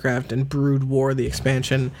StarCraft and Brood War, the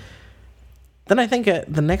expansion. Then I think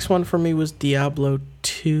the next one for me was Diablo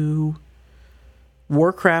 2,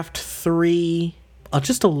 Warcraft 3,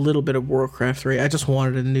 just a little bit of Warcraft 3. I just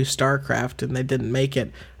wanted a new StarCraft, and they didn't make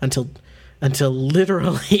it until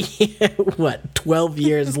literally, 12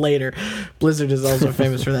 years later. Blizzard is also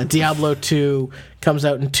famous for that. Diablo 2 comes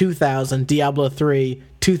out in 2000, Diablo 3,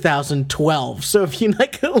 2012. So if you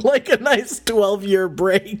like a nice 12-year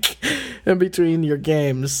break in between your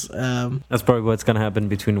games. That's probably what's going to happen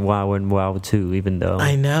between WoW and WoW 2, even though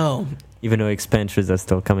expansions are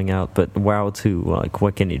still coming out. But WoW 2,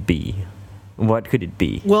 what can it be? What could it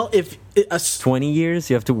be? Well, if 20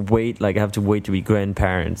 years, you have to wait. I have to wait to be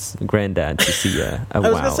granddad to see a WoW. I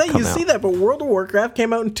was going to say, you see that, but World of Warcraft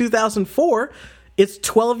came out in 2004. It's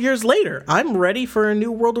 12 years later. I'm ready for a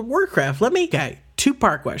new World of Warcraft.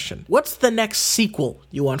 2-part question. What's the next sequel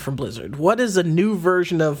you want from Blizzard? What is a new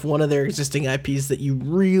version of one of their existing IPs that you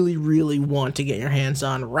really, really want to get your hands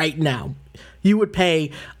on right now? You would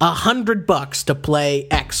pay $100 to play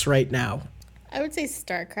X right now. I would say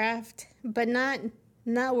StarCraft, but not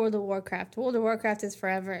World of Warcraft. World of Warcraft is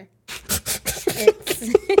forever.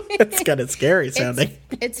 It's kind of scary sounding.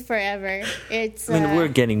 It's forever. I mean, we're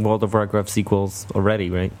getting World of Warcraft sequels already,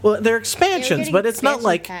 right? Well, they're expansions, but it's not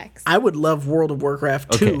like packs. I would love World of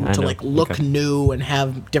Warcraft 2 to like look new and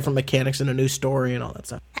have different mechanics and a new story and all that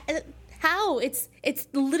stuff. How? It's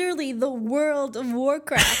literally the World of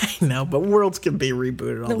Warcraft. I know, but worlds can be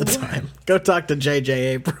rebooted all the time. Go talk to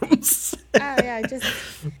J.J. Abrams.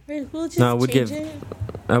 We'll just change it.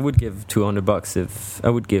 I would give $200 I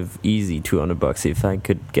would give easy $200 if I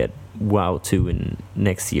could get WoW 2 in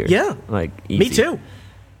next year. Yeah, like easy. Me too.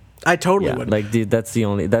 I totally would. Like, dude, that's the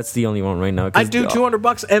only one right now. I'd do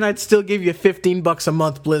 $200 and I'd still give you $15 a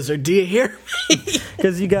month, Blizzard. Do you hear me?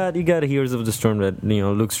 Because you got Heroes of the Storm that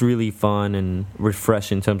looks really fun and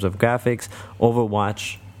refreshed in terms of graphics.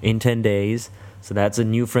 Overwatch in 10 days. So that's a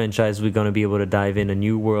new franchise we're going to be able to dive in, a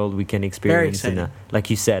new world we can experience. Like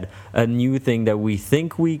you said, a new thing that we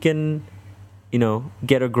think we can,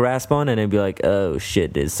 get a grasp on, and then be like, oh,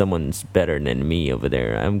 shit, there's someone's better than me over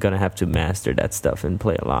there. I'm going to have to master that stuff and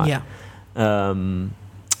play a lot. Yeah.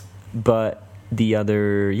 But the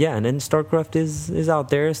other, and then StarCraft is out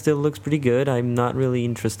there, still looks pretty good. I'm not really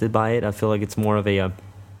interested by it. I feel like it's more of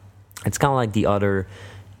it's kind of like the other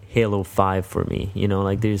Halo 5 for me,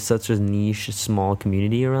 like there's such a niche, small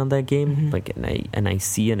community around that game. Like, and I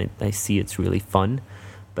see it's really fun,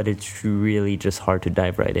 but it's really just hard to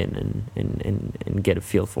dive right in and get a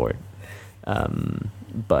feel for it.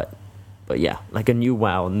 But yeah, like a new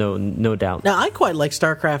WoW, no doubt. Now I quite like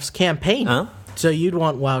StarCraft's campaign. Huh? So you'd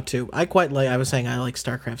want WoW too. I was saying I like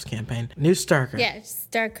StarCraft's campaign. New StarCraft. Yeah,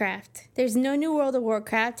 StarCraft. There's no new World of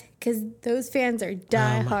Warcraft because those fans are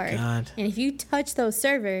die hard. God. And if you touch those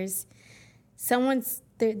servers,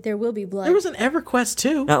 there will be blood. There was an EverQuest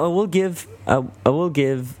too. Now, I will give a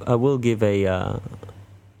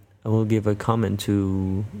comment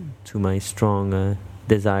to my strong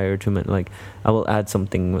desire to I will add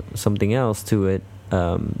something else to it.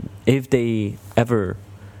 If they ever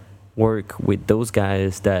work with those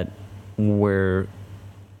guys that were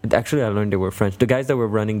actually, I learned they were French. The guys that were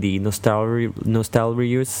running the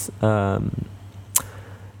Nostalrius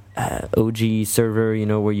OG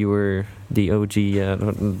server, where you were the OG,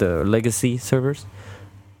 the legacy servers,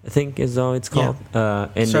 I think is all it's called. Yeah.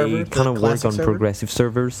 And they kind of work on progressive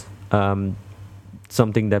servers.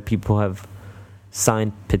 Something that people have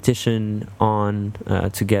signed petition on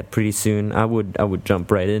to get pretty soon. I would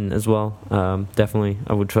jump right in as well. Definitely,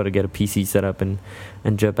 I would try to get a PC set up and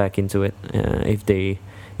jump back into it. If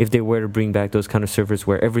they were to bring back those kind of servers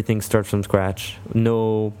where everything starts from scratch,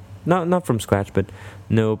 not from scratch, but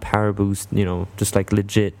no power boost, just like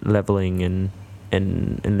legit leveling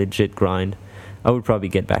and legit grind, I would probably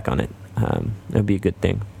get back on it. That'd be a good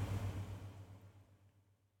thing.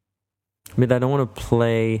 I mean, I don't want to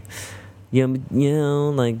play,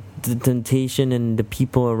 like the temptation and the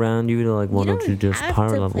people around you to why don't you just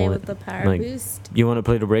power level play it? With the power boost. You want to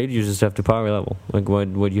play the raid, you just have to power level.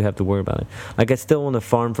 What do you have to worry about it? Like, I still want to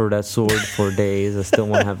farm for that sword for days. I still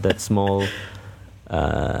want to have that small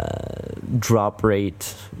drop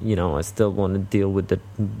rate. I still want to deal with the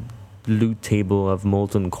loot table of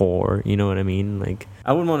molten core. You know what I mean? Like,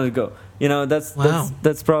 I wouldn't want to go.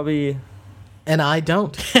 That's probably. And I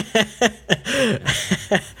don't.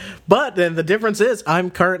 But then the difference is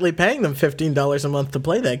I'm currently paying them $15 a month to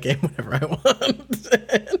play that game whenever I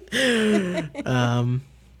want.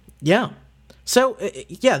 Yeah. So,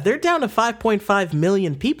 they're down to 5.5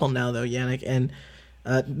 million people now, though, Yannick. And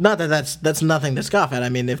not that's nothing to scoff at. I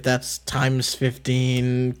mean, if that's times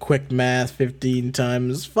 15, quick math, 15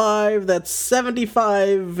 times 5, that's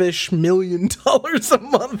 $75-ish million a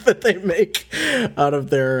month that they make out of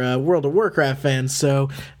their World of Warcraft fans. So,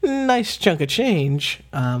 nice chunk of change.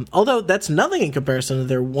 Although that's nothing in comparison to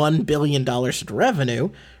their $1 billion in revenue,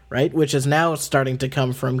 right? Which is now starting to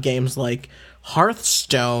come from games like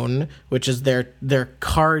Hearthstone, which is their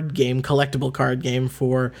card game, collectible card game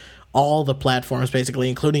for all the platforms, basically,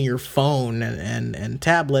 including your phone and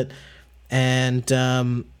tablet. And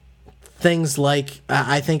things like,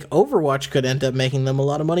 I think Overwatch could end up making them a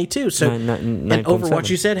lot of money, too. So, and Overwatch,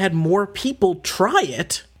 you said, had more people try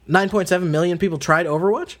it. 9.7 million people tried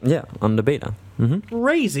Overwatch? Yeah, on the beta. Mm-hmm.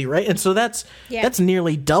 Crazy, right? And so that's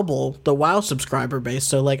nearly double the WoW subscriber base.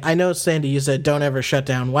 So, I know, Sandy, you said don't ever shut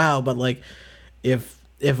down WoW, but, if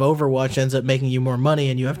if Overwatch ends up making you more money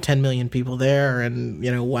and you have 10 million people there, and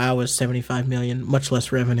WoW is 75 million, much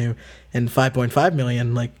less revenue, and 5.5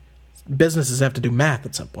 million, like, businesses have to do math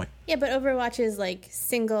at some point. Yeah, but Overwatch is like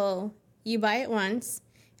single. You buy it once,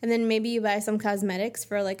 and then maybe you buy some cosmetics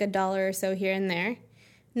for like $1 or so here and there.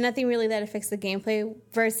 Nothing really that affects the gameplay.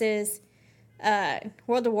 Versus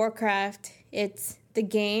World of Warcraft, it's the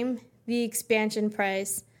game, the expansion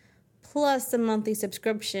price, plus the monthly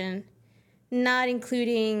subscription, not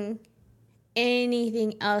including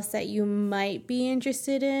anything else that you might be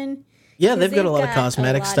interested in. Yeah, they've got a lot of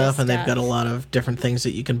cosmetic stuff, and they've got a lot of different things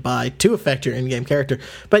that you can buy to affect your in-game character.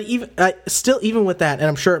 But even with that, and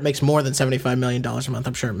I'm sure it makes more than $75 million a month.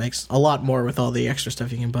 I'm sure it makes a lot more with all the extra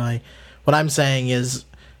stuff you can buy. What I'm saying is,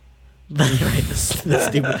 right, this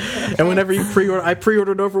and whenever you pre-order, I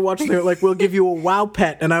pre-ordered Overwatch, and they were like, "We'll give you a WoW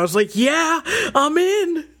pet," and I was like, "Yeah, I'm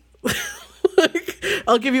in."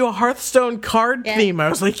 I'll give you a Hearthstone card theme. I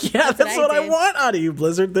was like, "Yeah, that's what I want out of you,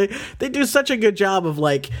 Blizzard." They do such a good job of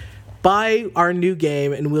like, buy our new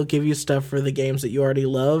game and we'll give you stuff for the games that you already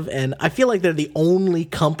love. And I feel like they're the only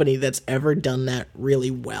company that's ever done that really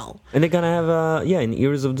well. And they're going to have, in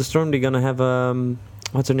Heroes of the Storm, they're going to have,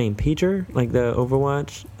 what's her name? Pager? Like the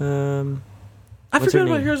Overwatch? I forgot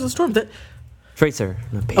about Heroes of the Storm. Tracer.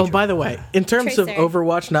 Not Pager. Oh, by the way, in terms of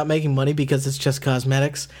Overwatch not making money because it's just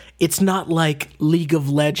cosmetics, it's not like League of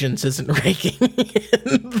Legends isn't raking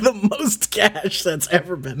in the most cash that's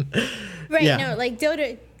ever been. Right, no, like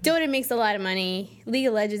Dota makes a lot of money. League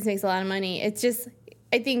of Legends makes a lot of money. It's just,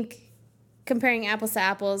 I think, comparing apples to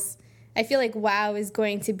apples, I feel like WoW is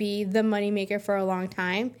going to be the moneymaker for a long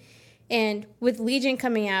time. And with Legion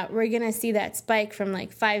coming out, we're going to see that spike from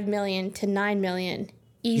like 5 million to 9 million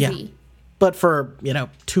easy. Yeah. But for,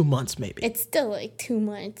 2 months maybe. It's still like 2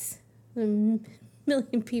 months. A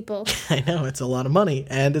million people. I know, it's a lot of money,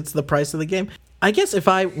 and it's the price of the game. I guess if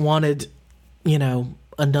I wanted,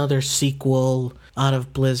 another sequel out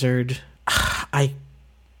of Blizzard,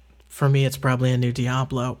 for me it's probably a new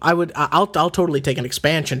Diablo. I'll totally take an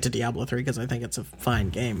expansion to Diablo 3 because I think it's a fine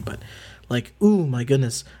game, but like, ooh my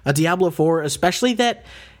goodness, a Diablo 4, especially that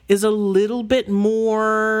is a little bit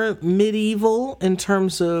more medieval in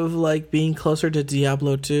terms of like being closer to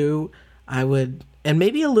Diablo 2, and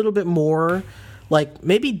maybe a little bit more like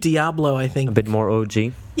maybe Diablo, I think. A bit more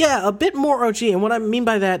OG? Yeah, a bit more OG. And what I mean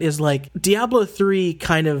by that is like Diablo 3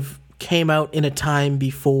 kind of came out in a time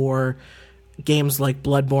before games like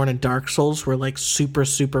Bloodborne and Dark Souls were like super,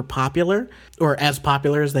 super popular, or as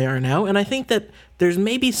popular as they are now. And I think that there's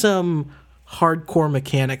maybe some hardcore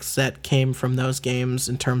mechanics that came from those games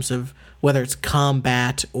in terms of whether it's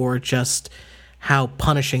combat or just how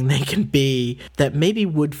punishing they can be that maybe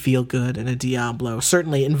would feel good in a Diablo.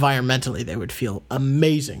 Certainly environmentally they would feel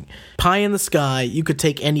amazing. Pie in the sky, you could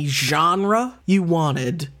take any genre you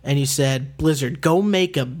wanted and you said, Blizzard, go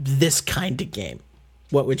make this kind of game.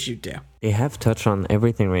 What would you do? They have touched on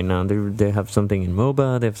everything right now. They have something in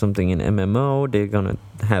MOBA, they have something in MMO, they're going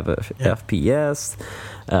to have a FPS.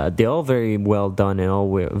 They're all very well done and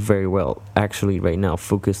all very well actually right now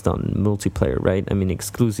focused on multiplayer, right? I mean,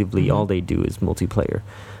 exclusively all they do is multiplayer.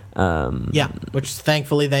 Which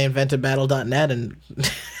thankfully they invented Battle.net and,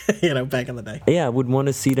 back in the day. Yeah, I would want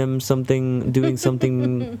to see them doing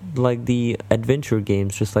something like the adventure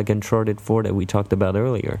games, just like Uncharted 4 that we talked about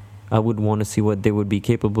earlier. I would want to see what they would be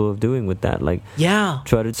capable of doing with that. Like,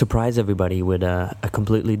 try to surprise everybody with a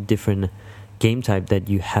completely different game type that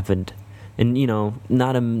you haven't. And,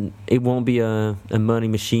 it won't be a money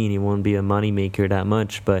machine. It won't be a money maker that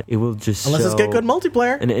much, but it will just unless it's got good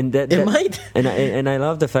multiplayer. And that it might. And I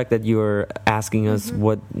love the fact that you're asking us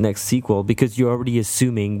what next sequel, because you're already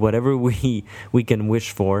assuming whatever we can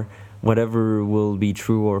wish for, whatever will be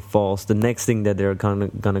true or false, the next thing that they're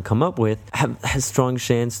gonna come up with has strong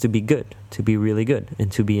chance to be good, to be really good,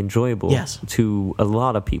 and to be enjoyable to a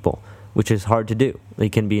lot of people, which is hard to do. They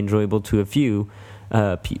can be enjoyable to a few.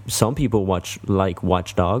 Some people like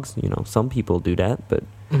Watch Dogs, some people do that, but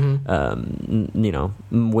way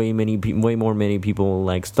more many people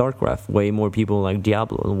like StarCraft, way more people like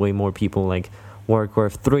Diablo, and way more people like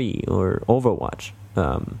Warcraft 3 or Overwatch.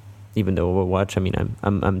 Even though Overwatch, I mean,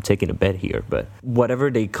 I'm taking a bet here, but whatever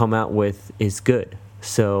they come out with is good.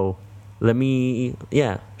 So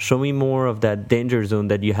show me more of that danger zone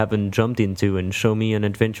that you haven't jumped into, and show me an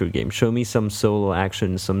adventure game. Show me some solo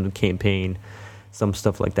action, some campaign, some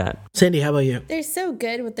stuff like that. Sandy, how about you? They're so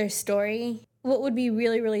good with their story. What would be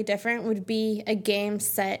really, really different would be a game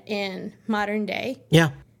set in modern day.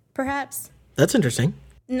 Yeah. Perhaps. That's interesting.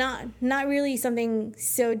 Not really something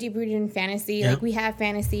so deep rooted in fantasy. Yeah. Like we have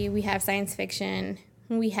fantasy, we have science fiction,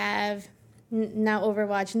 we have now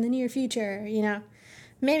Overwatch in the near future,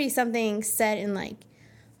 maybe something set in like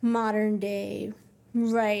modern day.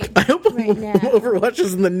 Right. I hope right now. Overwatch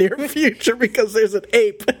is in the near future because there's an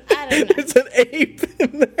ape. I don't know. There's an ape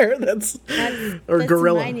in there. That's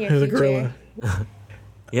gorilla. My near There's a future. gorilla.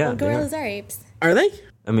 Yeah, Well, gorillas are apes. Are they?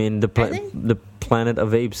 I mean, the they? the Planet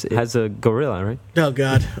of Apes has a gorilla, right? Oh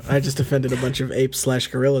God, I just offended a bunch of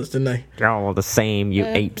apes/gorillas, didn't I? They're all the same, you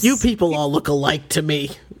apes. You people all look alike to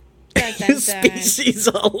me. Dun, dun, dun. Species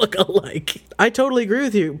all look alike. I totally agree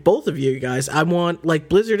with you, both of you guys. I want, like,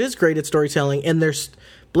 Blizzard is great at storytelling, and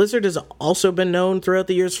Blizzard has also been known throughout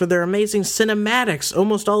the years for their amazing cinematics.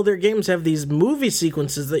 Almost all their games have these movie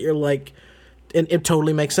sequences that you're like, and it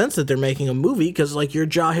totally makes sense that they're making a movie because, like, your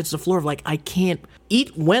jaw hits the floor of like, I can't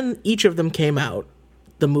eat. When each of them came out,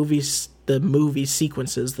 the movie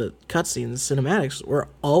sequences, the cutscenes, cinematics were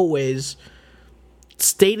always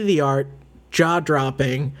state of the art.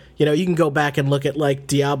 Jaw-dropping. You know, you can go back and look at, like,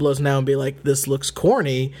 Diablos now and be like, this looks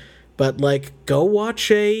corny, but, like, go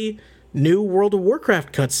watch a new World of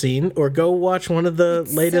Warcraft cutscene or go watch one of the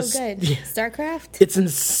latest... So good. Yeah. StarCraft? It's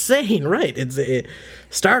insane, right?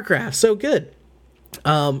 StarCraft, so good.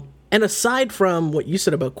 And aside from what you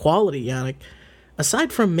said about quality, Yannick,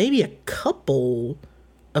 aside from maybe a couple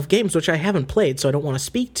of games which I haven't played, so I don't want to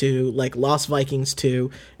speak to, like Lost Vikings 2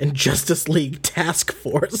 and Justice League Task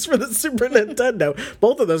Force for the Super Nintendo.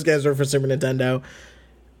 Both of those games were for Super Nintendo.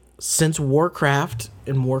 Since Warcraft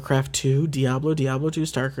and Warcraft 2, Diablo 2,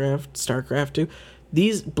 StarCraft 2,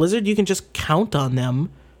 these Blizzard, you can just count on them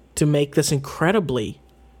to make this incredibly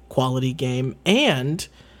quality game. And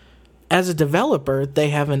as a developer,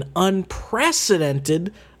 they have an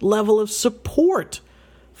unprecedented level of support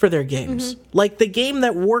for their games. Mm-hmm. Like the game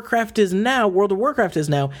that Warcraft is now, World of Warcraft is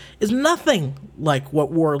now, is nothing like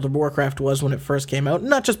what World of Warcraft was when it first came out.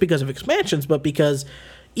 Not just because of expansions, but because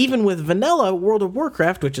even with vanilla World of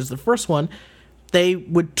Warcraft, which is the first one, they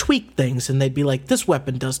would tweak things and they'd be like, this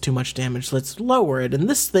weapon does too much damage, let's lower it. And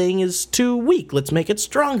this thing is too weak, let's make it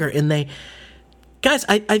stronger. And they... Guys,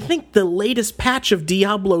 I think the latest patch of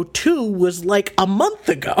Diablo 2 was like a month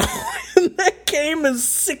ago. And that game is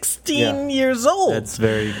 16 years old. That's a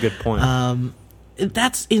very good point.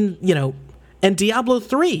 That's in, and Diablo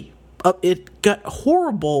 3, it got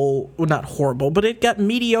not horrible, but it got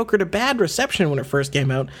mediocre to bad reception when it first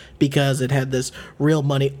came out because it had this real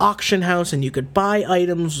money auction house and you could buy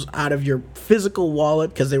items out of your physical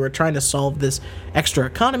wallet because they were trying to solve this extra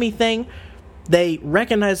economy thing. They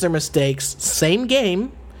recognized their mistakes, same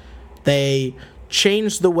game. They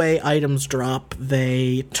changed the way items drop.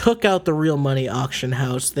 They took out the real money auction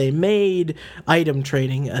house. They made item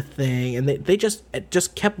trading a thing. And they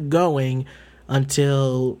just kept going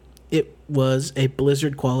until it was a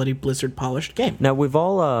Blizzard quality, Blizzard polished game. Now, we've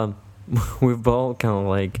all kind of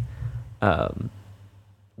like...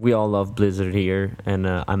 we all love Blizzard here. And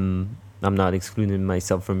I'm not excluding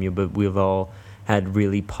myself from you, but we've all... had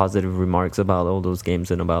really positive remarks about all those games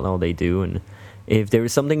and about all they do. And if there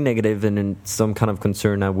is something negative and some kind of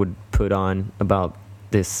concern I would put on about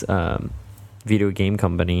this video game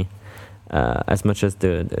company, as much as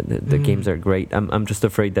the games are great, I'm just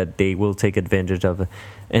afraid that they will take advantage of it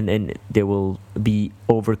and they will be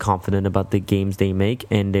overconfident about the games they make,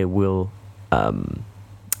 and they will kind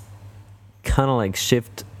of like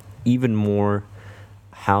shift even more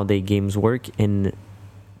how their games work and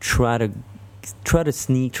try to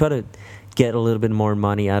get a little bit more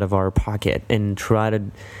money out of our pocket and try to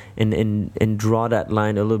and draw that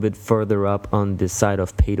line a little bit further up on the side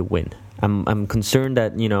of pay to win. I'm concerned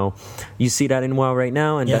that you see that in WoW right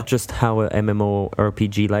now, and that's just how a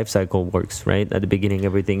MMORPG life cycle works, right? At the beginning,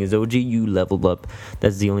 everything is OG. You leveled up.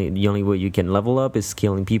 That's the only way you can level up is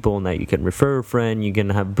scaling people. Now you can refer a friend. You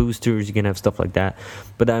can have boosters. You can have stuff like that.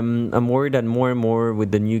 But I'm worried that more and more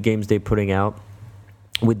with the new games they're putting out,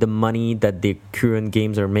 with the money that the current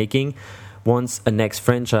games are making, once a next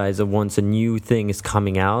franchise or once a new thing is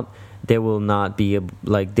coming out, they will not be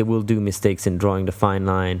they will do mistakes in drawing the fine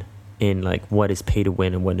line in like what is pay to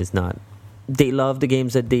win and what is not. They love the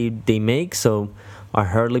games that they make, so I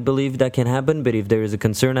hardly believe that can happen. But if there is a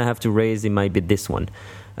concern I have to raise, it might be this one.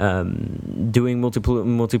 Doing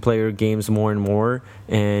multiplayer games more and more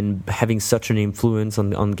and having such an influence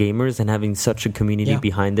on gamers and having such a community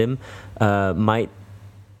behind them might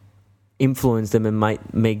influence them and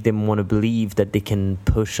might make them want to believe that they can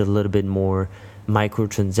push a little bit more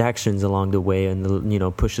microtransactions along the way and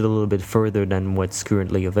push it a little bit further than what's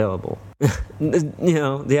currently available.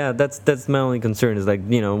 That's my only concern is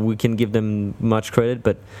we can give them much credit,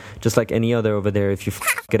 but just like any other over there, if you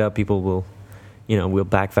f*** it up, people will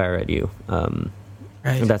backfire at you.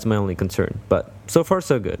 Right. And that's my only concern. But so far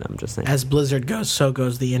so good, I'm just saying. As Blizzard goes, so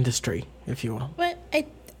goes the industry, if you will. But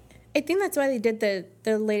I think that's why they did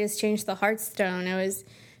the latest change to Hearthstone. It was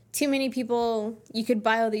too many people. You could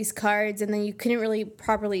buy all these cards, and then you couldn't really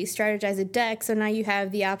properly strategize a deck. So now you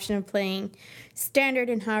have the option of playing standard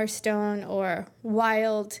in Hearthstone or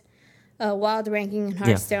wild ranking in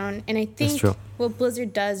Hearthstone. Yeah, and I think what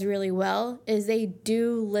Blizzard does really well is they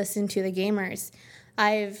do listen to the gamers.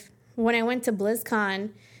 When I went to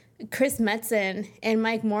BlizzCon, Chris Metzen and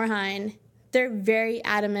Mike Morhaime, they're very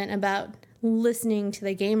adamant about listening to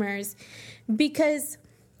the gamers, because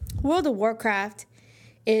World of Warcraft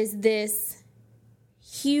is this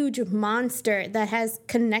huge monster that has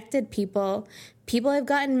connected people. People have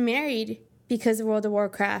gotten married because of World of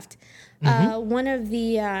Warcraft. One of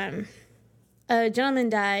the a gentleman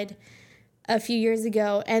died a few years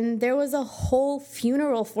ago, and there was a whole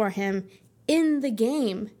funeral for him in the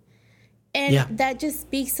game. And that just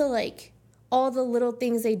speaks to, like, all the little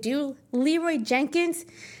things they do. Leroy Jenkins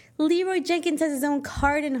has his own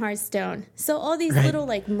card in Hearthstone. So all these little,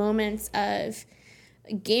 like, moments of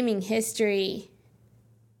gaming history,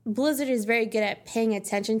 Blizzard is very good at paying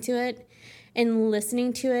attention to it and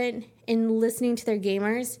listening to it and listening to their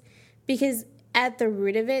gamers, because at the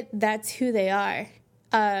root of it, that's who they are.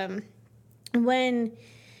 When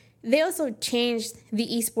they also changed the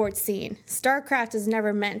esports scene. StarCraft is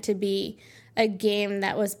never meant to be a game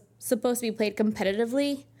that was supposed to be played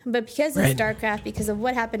competitively, but because of StarCraft, because of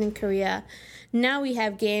what happened in Korea, now we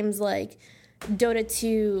have games like Dota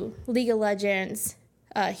 2, League of Legends,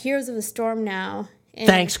 Heroes of the Storm now. And,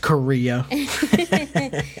 thanks, Korea.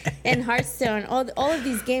 And Hearthstone. All of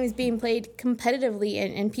these games being played competitively,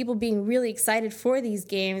 and people being really excited for these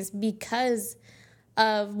games because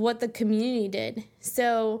of what the community did.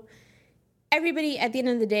 So everybody, at the end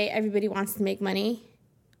of the day, everybody wants to make money,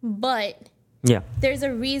 but there's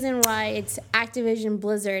a reason why it's Activision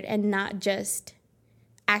Blizzard and not just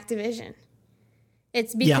Activision.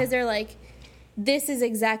 It's because they're like, this is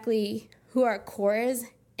exactly who our core is,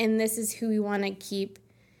 and this is who we want to keep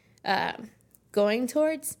going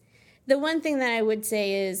towards. The one thing that I would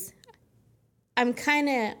say is I'm kind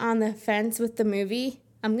of on the fence with the movie.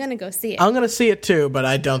 I'm going to go see it. I'm going to see it too, but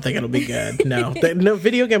I don't think it'll be good. No. No,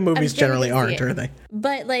 video game movies generally aren't, are they?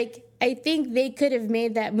 But, like, I think they could have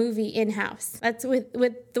made that movie in-house. That's with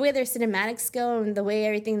the way their cinematics go and the way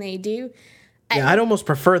everything they do. I'd almost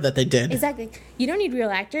prefer that they did. Exactly. You don't need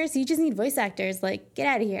real actors. You just need voice actors. Like, get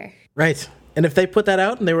out of here. Right. And if they put that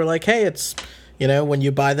out and they were like, hey, it's, you know, when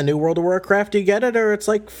you buy the new World of Warcraft, you get it, or it's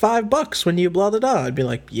like $5 when you blah, blah, blah, I'd be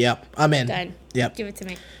like, yep, I'm in. Done. Yep. Give it to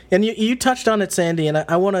me. And you touched on it, Sandy, and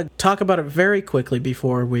I want to talk about it very quickly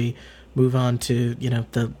before we move on to, you know,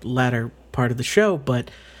 the latter part of the show.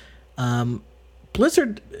 But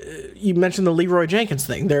Blizzard, you mentioned the Leroy Jenkins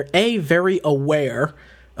thing. They're very aware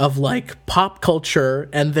of, like, pop culture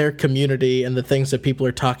and their community and the things that people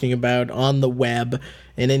are talking about on the web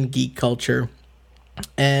and in geek culture.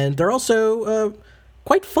 And they're also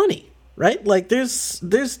quite funny, right? Like, there's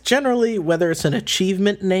generally, whether it's an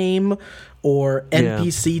achievement name or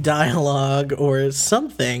NPC dialogue or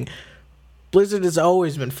something, Blizzard has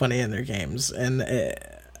always been funny in their games. And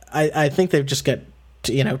I think they've just got,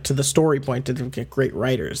 to the story point, to get great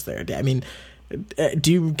writers there. I mean,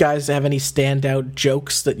 do you guys have any standout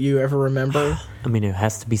jokes that you ever remember? I mean, it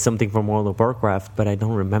has to be something from World of Warcraft, but I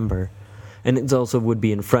don't remember. And it also would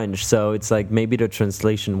be in French, so it's like maybe the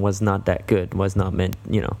translation was not that good, was not meant,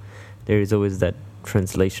 there is always that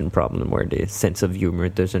translation problem where the sense of humor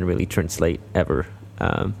doesn't really translate ever,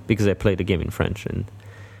 because I played the game in French, and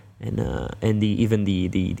even the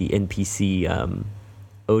NPC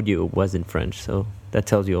audio was in French, so that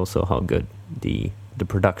tells you also how good the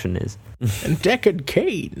production is. And Deckard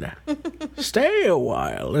Cain, stay a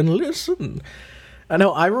while and listen. I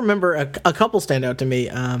know, I remember a couple stand out to me.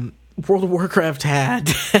 World of Warcraft had,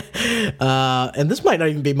 and this might not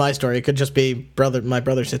even be my story, it could just be my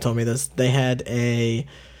brothers had told me this, they had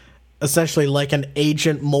essentially like an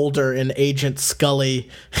Agent Mulder and Agent Scully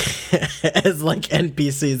as like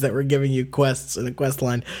NPCs that were giving you quests in a quest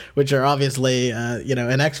line, which are obviously,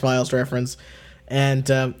 an X-Files reference. And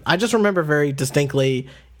I just remember very distinctly,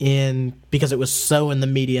 because it was so in the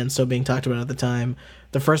media and so being talked about at the time,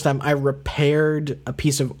 the first time I repaired a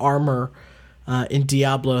piece of armor in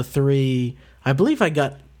Diablo 3, I believe I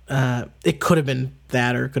got, it could have been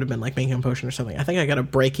that, or it could have been like making a potion or something. I think I got a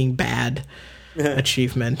Breaking Bad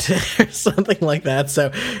achievement or something like that.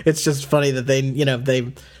 So it's just funny that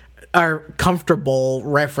they are comfortable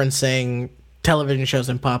referencing television shows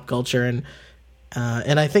and pop culture,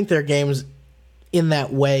 and I think their games in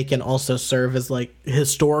that way can also serve as like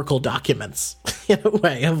historical documents in a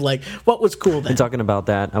way of like what was cool then. And talking about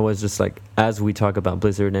that, I was just like, as we talk about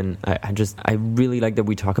Blizzard, and I really like that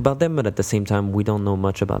we talk about them, but at the same time we don't know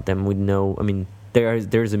much about them. We know, I mean,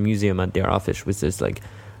 there's a museum at their office which is like,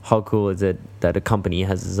 how cool is it that a company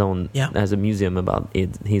has its own has a museum about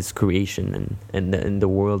his creation and in the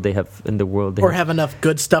world they have have enough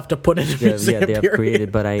good stuff to put in a museum. They have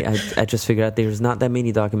created. But I just figured out there's not that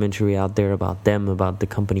many documentary out there about them, about the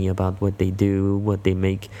company, about what they do, what they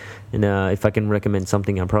make. And if I can recommend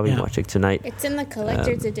something, I'll probably watch it tonight. It's in the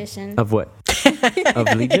collector's edition. Of what?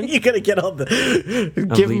 Of Legion? You're gonna get all the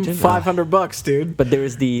give them $500, dude. But there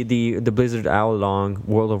is the Blizzard hour-long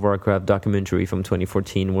World of Warcraft documentary from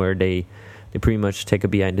 2014 where they pretty much take a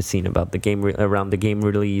behind the scene about the game around the game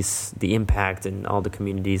release, the impact, and all the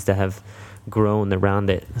communities that have grown around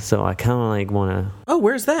it. So I kind of like want to. Oh,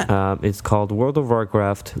 where's that? It's called World of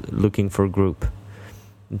Warcraft: Looking for Group.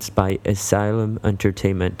 It's by Asylum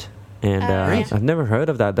Entertainment. And I've never heard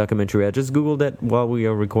of that documentary. I just Googled it while we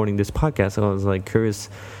are recording this podcast. So I was like curious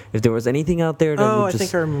if there was anything out there that would just I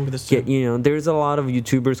think I remember this too. There's a lot of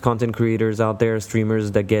YouTubers, content creators out there,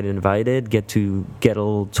 streamers that get invited, get to get a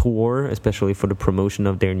little tour, especially for the promotion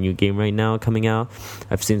of their new game right now coming out.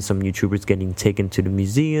 I've seen some YouTubers getting taken to the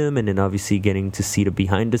museum and then obviously getting to see the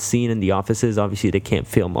behind the scene in the offices. Obviously, they can't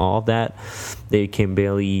film all of that. They can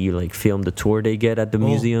barely like film the tour they get at the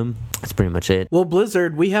museum. That's pretty much it. Well,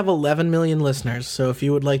 Blizzard, we have 11 million listeners, so if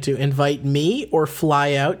you would like to invite me or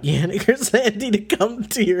fly out Yannick or Sandy to come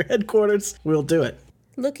to your headquarters, we'll do it.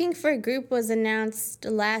 Looking for a Group was announced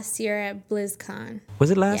last year at BlizzCon. Was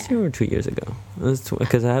it last year or 2 years ago?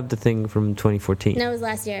 Because I have the thing from 2014. No, it was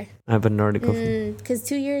last year. I have an article. Because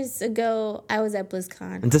 2 years ago, I was at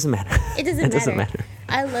BlizzCon. It doesn't matter. It doesn't matter.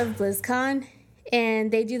 I love BlizzCon, and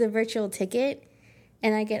they do the virtual ticket.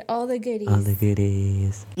 And I get all the goodies. All the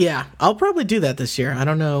goodies. Yeah, I'll probably do that this year. I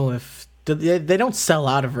don't know if... They don't sell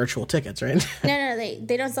out of virtual tickets, right? No,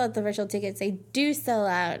 they don't sell out the virtual tickets. They do sell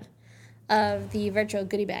out of the virtual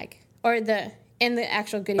goodie bag. Or the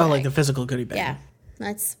actual goodie bag. Oh, like the physical goodie bag. Yeah.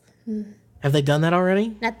 That's... Have they done that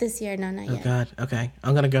already? Not this year. No, not yet. Oh, God. Okay.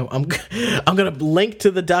 I'm going to go... I'm going to link to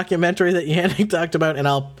the documentary that Yannick talked about, and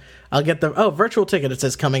I'll get the... Oh, virtual ticket. It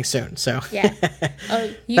says coming soon, so... Yeah.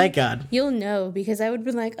 Oh, thank God. You'll know, because I would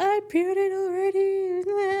be like, I pre-ordered already.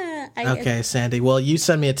 Okay, Sandy. Well, you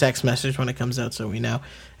send me a text message when it comes out so we know,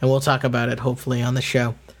 and we'll talk about it, hopefully, on the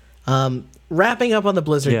show. Wrapping up on the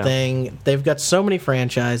Blizzard thing, they've got so many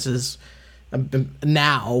franchises...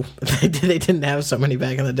 Now, they didn't have so many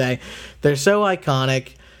back in the day. They're so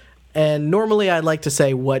iconic. And normally I'd like to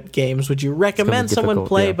say, what games would you recommend someone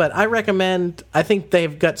play? But I think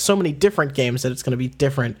they've got so many different games that it's going to be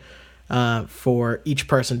different for each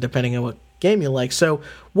person, depending on what game you like. So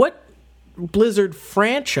what Blizzard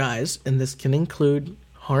franchise, and this can include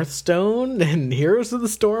Hearthstone and Heroes of the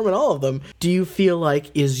Storm and all of them, do you feel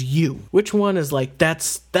like is you? Which one is like,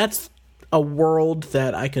 that's a world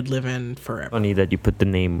that I could live in forever? Funny that you put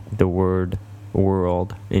the word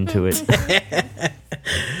world into it.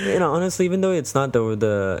 Honestly, even though it's not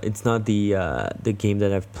the game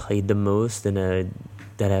that I've played the most and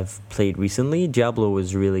that I've played recently, Diablo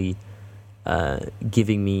was really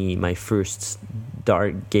giving me my first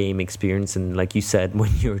dark game experience. And like you said,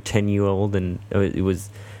 when you're 10-year-old, and it was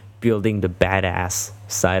building the badass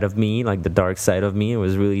side of me, like the dark side of me. It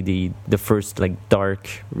was really the first like dark,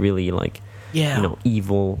 really like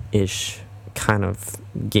evil-ish kind of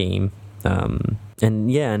game. And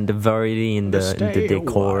the variety in the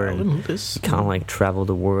decor, and kind of like travel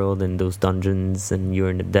the world and those dungeons, and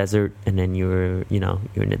you're in the desert, and then you're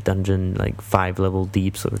in a dungeon like 5 level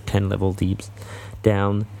deeps or 10 level deeps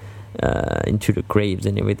down into the graves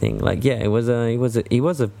and everything. Like it was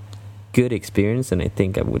a good experience, and I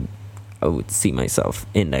think I would see myself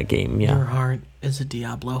in that game. Yeah, your heart is a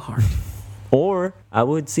Diablo heart. Or I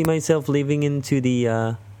would see myself living into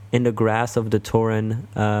the in the grass of the Tauren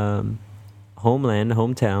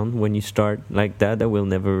hometown when you start like that. I will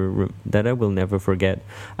never forget.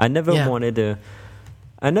 I never wanted to.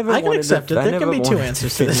 I can accept it. There can be two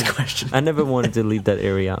answers to this question. I never wanted to leave that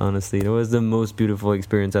area. Honestly, it was the most beautiful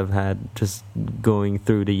experience I've had. Just going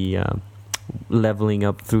through the leveling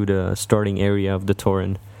up through the starting area of the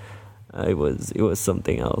Tauren. It was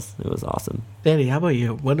something else. It was awesome. Danny, how about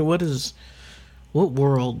you? What worlds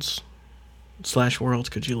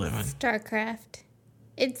could you live in? StarCraft.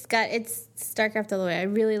 It's StarCraft all the way. I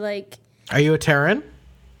really like. Are you a Terran?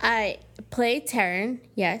 I play Terran,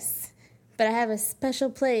 yes, but I have a special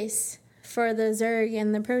place for the Zerg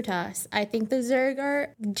and the Protoss. I think the Zerg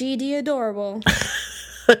are GD adorable.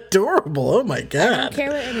 Adorable? Oh my God! I don't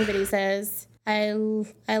care what anybody says. I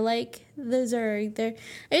like the Zerg. The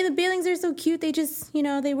Banelings are so cute. They just,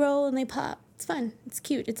 they roll and they pop. It's fun. It's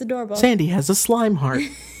cute. It's adorable. Sandy has a slime heart.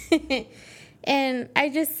 And I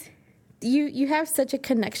just, you have such a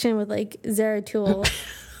connection with like Zeratul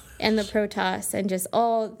and the Protoss and just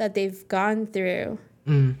all that they've gone through.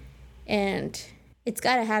 And it's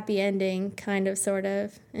got a happy ending, kind of, sort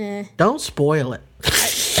of. Don't spoil it.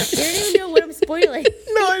 You don't even know what I'm spoiling.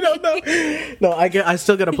 No, I don't know. No, I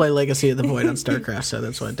still got to play Legacy of the Void on StarCraft, so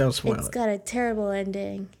that's why. Don't spoil it. It's got a terrible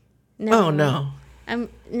ending. No. Oh, no.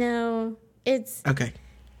 No. It's okay.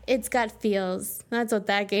 It's got feels. That's what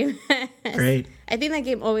that game has. Great. I think that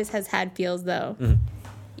game always has had feels, though.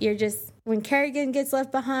 You're just, when Kerrigan gets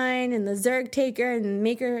left behind and the Zerg take her and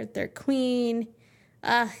make her their queen,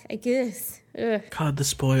 I guess. Ugh. God, the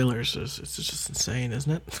spoilers, it's just insane,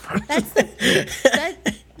 isn't it?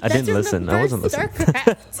 I didn't listen. I wasn't listening.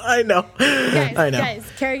 I know. Guys,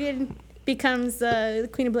 Kerrigan becomes the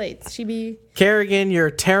Queen of Blades. Kerrigan, your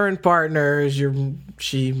Terran partner,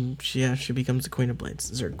 she becomes the Queen of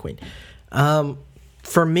Blades, Zerg Queen.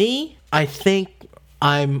 For me, I think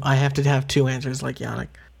I have to have two answers like Yannick.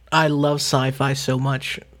 I love sci-fi so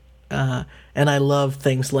much, and I love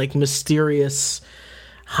things like mysterious,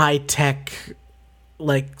 high-tech,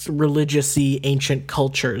 like religious-y ancient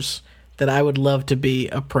cultures that I would love to be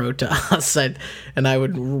a Protoss, and I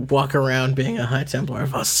would walk around being a High Templar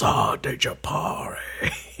of Asa de Japari,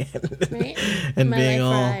 and my being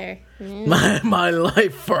all my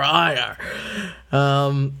life for ire.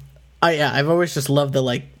 I've always just loved the,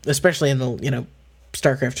 like, especially in the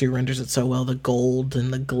StarCraft 2 renders it so well, the gold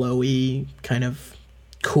and the glowy kind of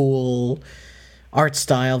cool art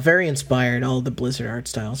style, very inspired. All the Blizzard art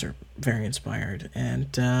styles are very inspired,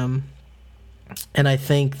 and I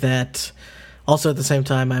think that also at the same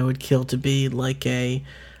time I would kill to be like a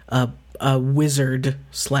wizard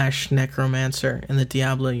 / necromancer in the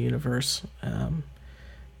Diablo universe,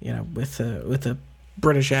 with a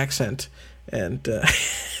British accent and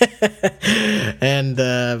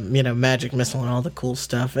magic missile and all the cool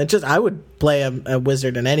stuff. And just I would play a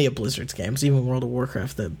wizard in any of Blizzard's games, even World of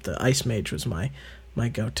Warcraft. The Ice Mage was my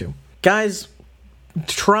go-to. Guys,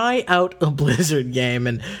 try out a Blizzard game,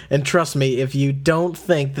 and trust me, if you don't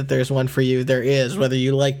think that there's one for you, there is. Whether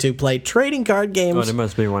you like to play trading card games, there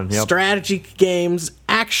must be one. Yep. Strategy games,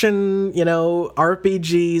 action,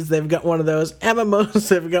 RPGs, they've got one of those. MMOs,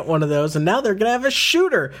 they've got one of those, and now they're gonna have a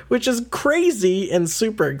shooter, which is crazy and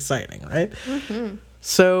super exciting, right? Mm-hmm.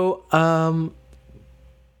 So,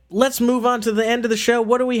 let's move on to the end of the show.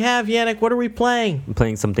 What do we have, Yannick? What are we playing? I'm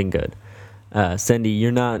playing something good. Sandy, you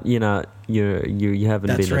haven't been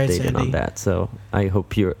updated on that, so I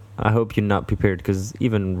hope you're not prepared, because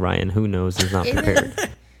even Ryan, who knows, is not prepared.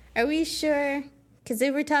 Are we sure? Because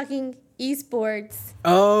if we're talking esports,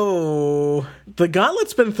 the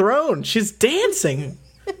gauntlet's been thrown. She's dancing.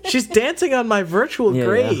 She's dancing on my virtual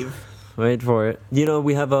grave. Yeah. Wait for it. We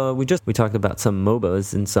talked about some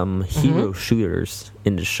MOBAs and some hero shooters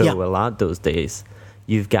in the show a lot those days.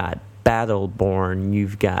 You've got Battleborn,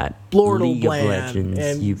 you've got League of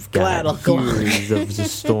Legends, you've got Heroes of the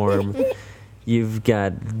Storm, you've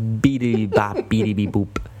got Beady Bop, Beady Beep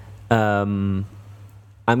Boop. I'm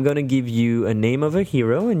going to give you a name of a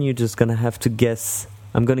hero, and you're just going to have to guess.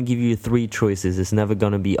 I'm going to give you 3 choices. It's never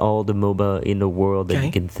going to be all the MOBA in the world that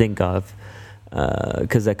you can think of,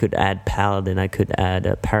 because I could add Paladin, I could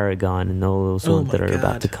add Paragon, and all those ones that are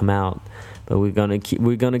about to come out. But we're gonna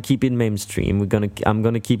keep it mainstream. I'm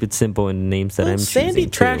gonna keep it simple in the names that I'm choosing. Sandy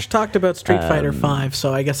trash talked about Street Fighter V,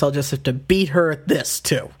 so I guess I'll just have to beat her at this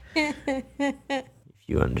too. If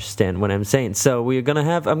you understand what I'm saying. So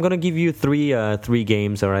I'm gonna give you three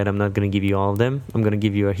games. All right, I'm not gonna give you all of them. I'm gonna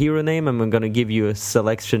give you a hero name, and I'm gonna give you a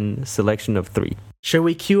selection of 3. Should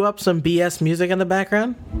we cue up some BS music in the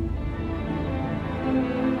background?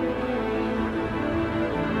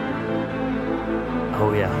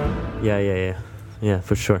 Oh yeah. Yeah,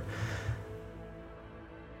 for sure.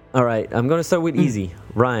 All right, I'm going to start with easy.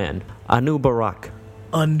 Ryan, Anu Barak.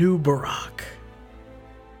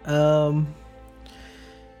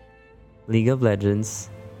 League of Legends,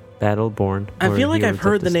 Battleborn. I feel like I've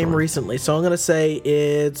heard the name recently, so I'm going to say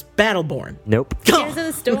it's Battleborn. Nope. Heroes of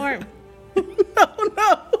the Storm.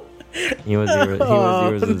 No. He was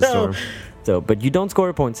Heroes of the Storm. So, but you don't score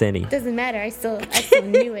a point, Sandy. Doesn't matter. I still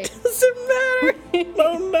knew it. Doesn't matter.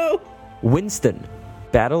 Oh no. Winston,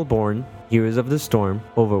 Battleborn, Heroes of the Storm,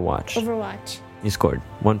 Overwatch. You scored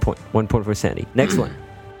 1 point. 1 point for Sandy. Next one.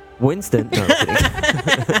 Winston. No, I'm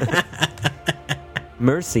kidding.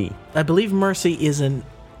 Mercy. I believe Mercy is an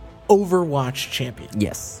Overwatch champion.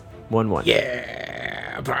 Yes. 1-1. Yeah.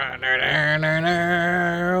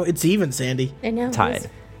 It's even, Sandy. I know. Tied.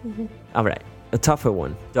 All right. A tougher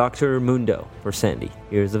one. Dr. Mundo for Sandy.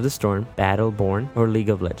 Heroes of the Storm, Battleborn, or League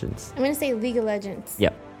of Legends? I'm going to say League of Legends.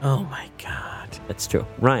 Yep. Oh my god. That's true.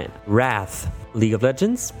 Ryan. Wrath. League of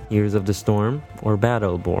Legends, Heroes of the Storm, or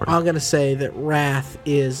Battleborn? I'm going to say that Wrath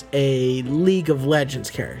is a League of Legends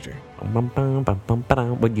character.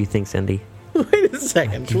 What do you think, Sandy? Wait a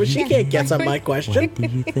second. Well, she can't guess on my question. What do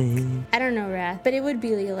you think? I don't know Wrath, but it would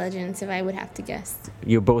be League of Legends if I would have to guess.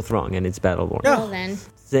 You're both wrong, and it's Battleborn. Well then.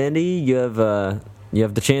 Sandy, you have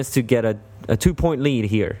the chance to get a 2-point lead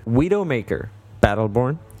here. Widowmaker,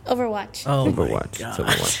 Battleborn, Overwatch. Oh Overwatch. my It's gosh.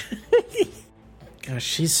 Overwatch. Gosh,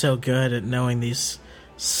 she's so good at knowing these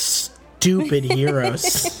stupid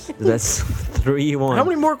heroes. That's 3-1. How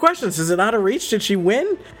many more questions? Is it out of reach? Did she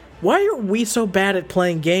win? Why are we so bad at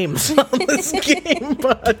playing games on this game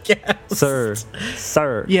podcast?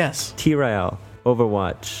 Sir. Yes. T-Rail,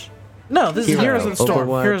 Overwatch. No, this is Heroes of the Storm.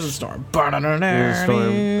 Overwatch. Heroes of the Storm. Heroes of the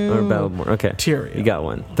Storm or Battleborn. Okay. Tyrael. You got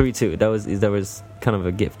one. 3-2. That was kind of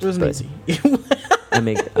a gift. It was but easy. I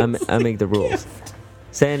make the rules.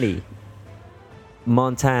 Sandy.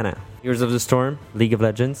 Montana. Heroes of the Storm, League of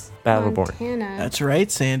Legends, Battleborn. Montana. That's right,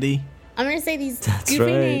 Sandy. I'm going to say these That's goofy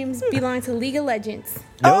right. names belong to League of Legends.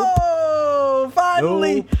 Nope. Oh,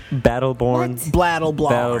 finally. Nope. Battleborn.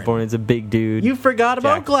 Bladdleblard. Battleborn is a big dude. You forgot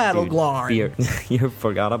about Jack, dude. Gladdleglard. You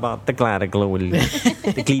forgot about the Gladdleglard.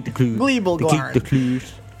 The Gleebleglard.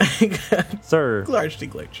 Gleebleglard. Sir. Glarchty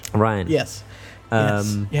glitch. Ryan. Yes.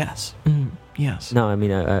 Yes. Yes. No, I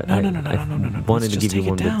mean, I No. wanted Let's to just give you take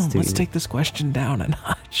one it down. that's too Let's easy. take this question down a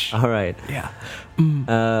notch. All right. Yeah.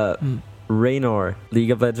 Raynor,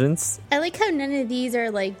 League of Legends. I like how none of these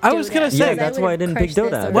are like I was gonna Dota, say- because Yeah, that's I why I would've didn't pick crushed this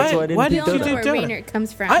Dota. over. That's why I didn't Why pick didn't you We do don't know Dota. where Dota? Raynor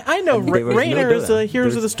comes from. I know There was no Raynor is Dota. Heroes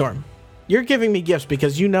of There's- the Storm. You're giving me gifts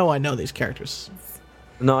because you know I know these characters.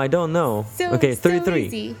 No, I don't know. So, Okay, 3-3. So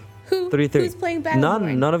easy. 3-3. Who's playing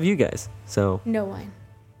Battleborn? None of you guys. So, No one.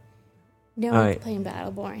 No All one's right. playing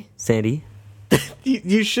Battleborn. Sandy.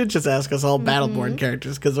 You should just ask us all Battleborn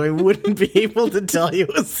characters because I wouldn't be able to tell you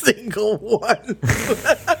a single one.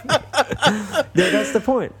 Yeah, that's the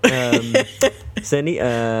point. Sandy.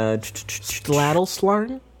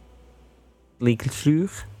 Gladdleslarn?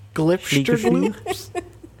 Glipstugl. Glipstergloops?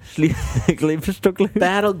 Glipstugl.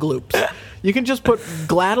 Battle gloops. You can just put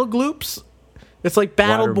Gladdle gloops. It's like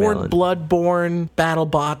Battleborn, Watermelon. Bloodborne,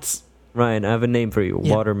 BattleBots. Ryan, I have a name for you.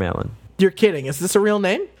 Yeah. Watermelon. You're kidding. Is this a real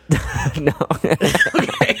name? No.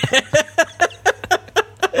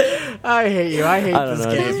 I hate you. I hate I don't this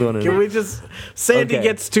know, I just game. wanted Can to- we just... Sandy Okay.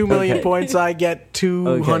 gets 2 million Okay. points. I get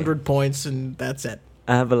 200 points, and that's it.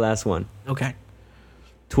 I have a last one. Okay.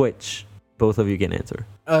 Twitch. Both of you can answer.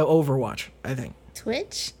 Overwatch, I think.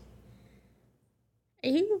 Twitch? Are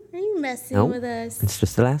you messing Nope. with us? It's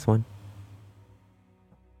just the last one.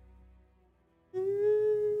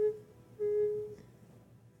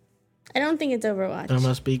 I don't think it's Overwatch. That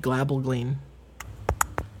must be Glabblegleen.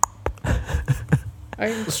 Or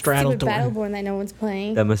Straddle stupid Dorn. Battleborn that no one's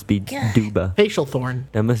playing. That must be God. Duba. Facial Thorn.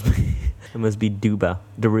 That must be Duba,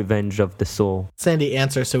 the revenge of the soul. Sandy,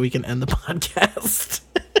 answer so we can end the podcast.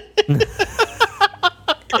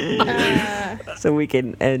 So we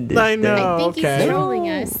can end this I thing. know. I think okay. he's trolling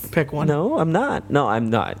us. Pick one. No, I'm not. No, I'm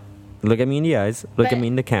not. Look at me in the eyes. Look But at me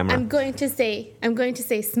in the camera. I'm going to say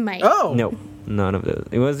Smite. Oh, No, none of those.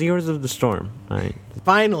 It was Heroes of the Storm. All right.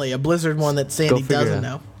 finally, a Blizzard one that Sandy figure it doesn't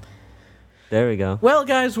out. know. There we go. Well,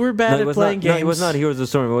 guys, we're bad No, it at was playing not. games. No, it was not Heroes of the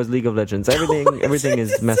Storm. It was League of Legends. Everything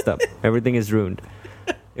is messed up. Everything is ruined.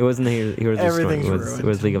 It wasn't Heroes of the Storm. Everything's It was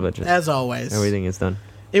ruined. League of Legends. As always. Everything is done.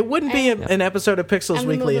 It wouldn't be an episode of Pixels I'm a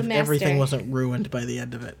Weekly if Mobile everything Master. wasn't ruined by the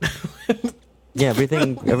end of it. Yeah,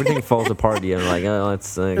 everything falls apart. You know, like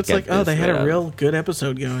It's let's. like, oh, they had a real good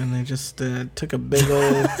episode going. They just took a big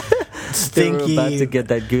old They were stinky... about to get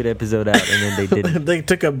that good episode out, and then they didn't. They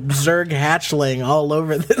took a Zerg hatchling all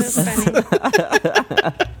over this So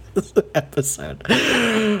funny. episode.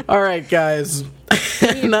 All right, guys.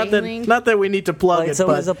 not that we need to plug It's it,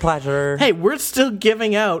 always but a pleasure. hey, we're still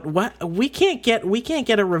giving out. What we can't get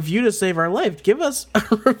a review to save our life. Give us a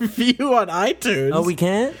review on iTunes. Oh, we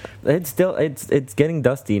can't. It's still it's getting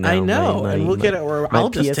dusty now. I know, and we'll get it. Or my I'll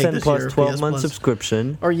just take PSN this Plus year, 12-month PS Plus.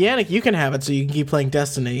 subscription. Or Yannick, you can have it so you can keep playing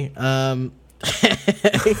Destiny.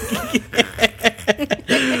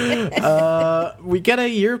 we get a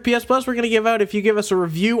year of PS Plus we're going to give out if you give us a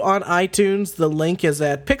review on iTunes. The link is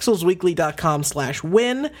at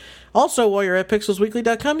pixelsweekly.com/win. Also, while you're at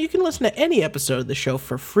pixelsweekly.com, you can listen to any episode of the show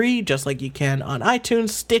for free, just like you can on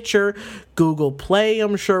iTunes, Stitcher, Google Play.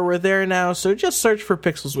 I'm sure we're there now, so just search for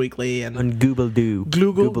Pixels Weekly. And on Google Do.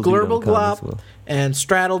 Glurble Glop, and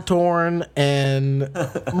Straddle Torn, and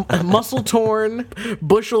Muscle Torn,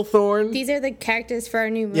 Bushel Thorn. These are the characters for our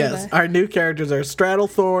new MOBA. Yes, our new characters are Straddle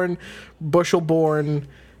Thorn, Bushelborn,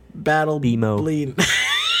 Battle Bemo. Bleed,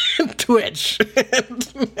 Twitch.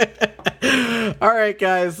 All right,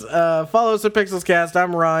 guys. Follow us at PixelsCast.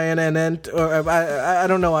 I'm Ryan, and then I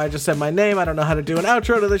don't know why I just said my name. I don't know how to do an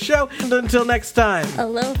outro to the show. And until next time.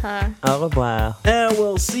 Aloha. Au revoir. And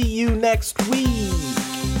we'll see you next week.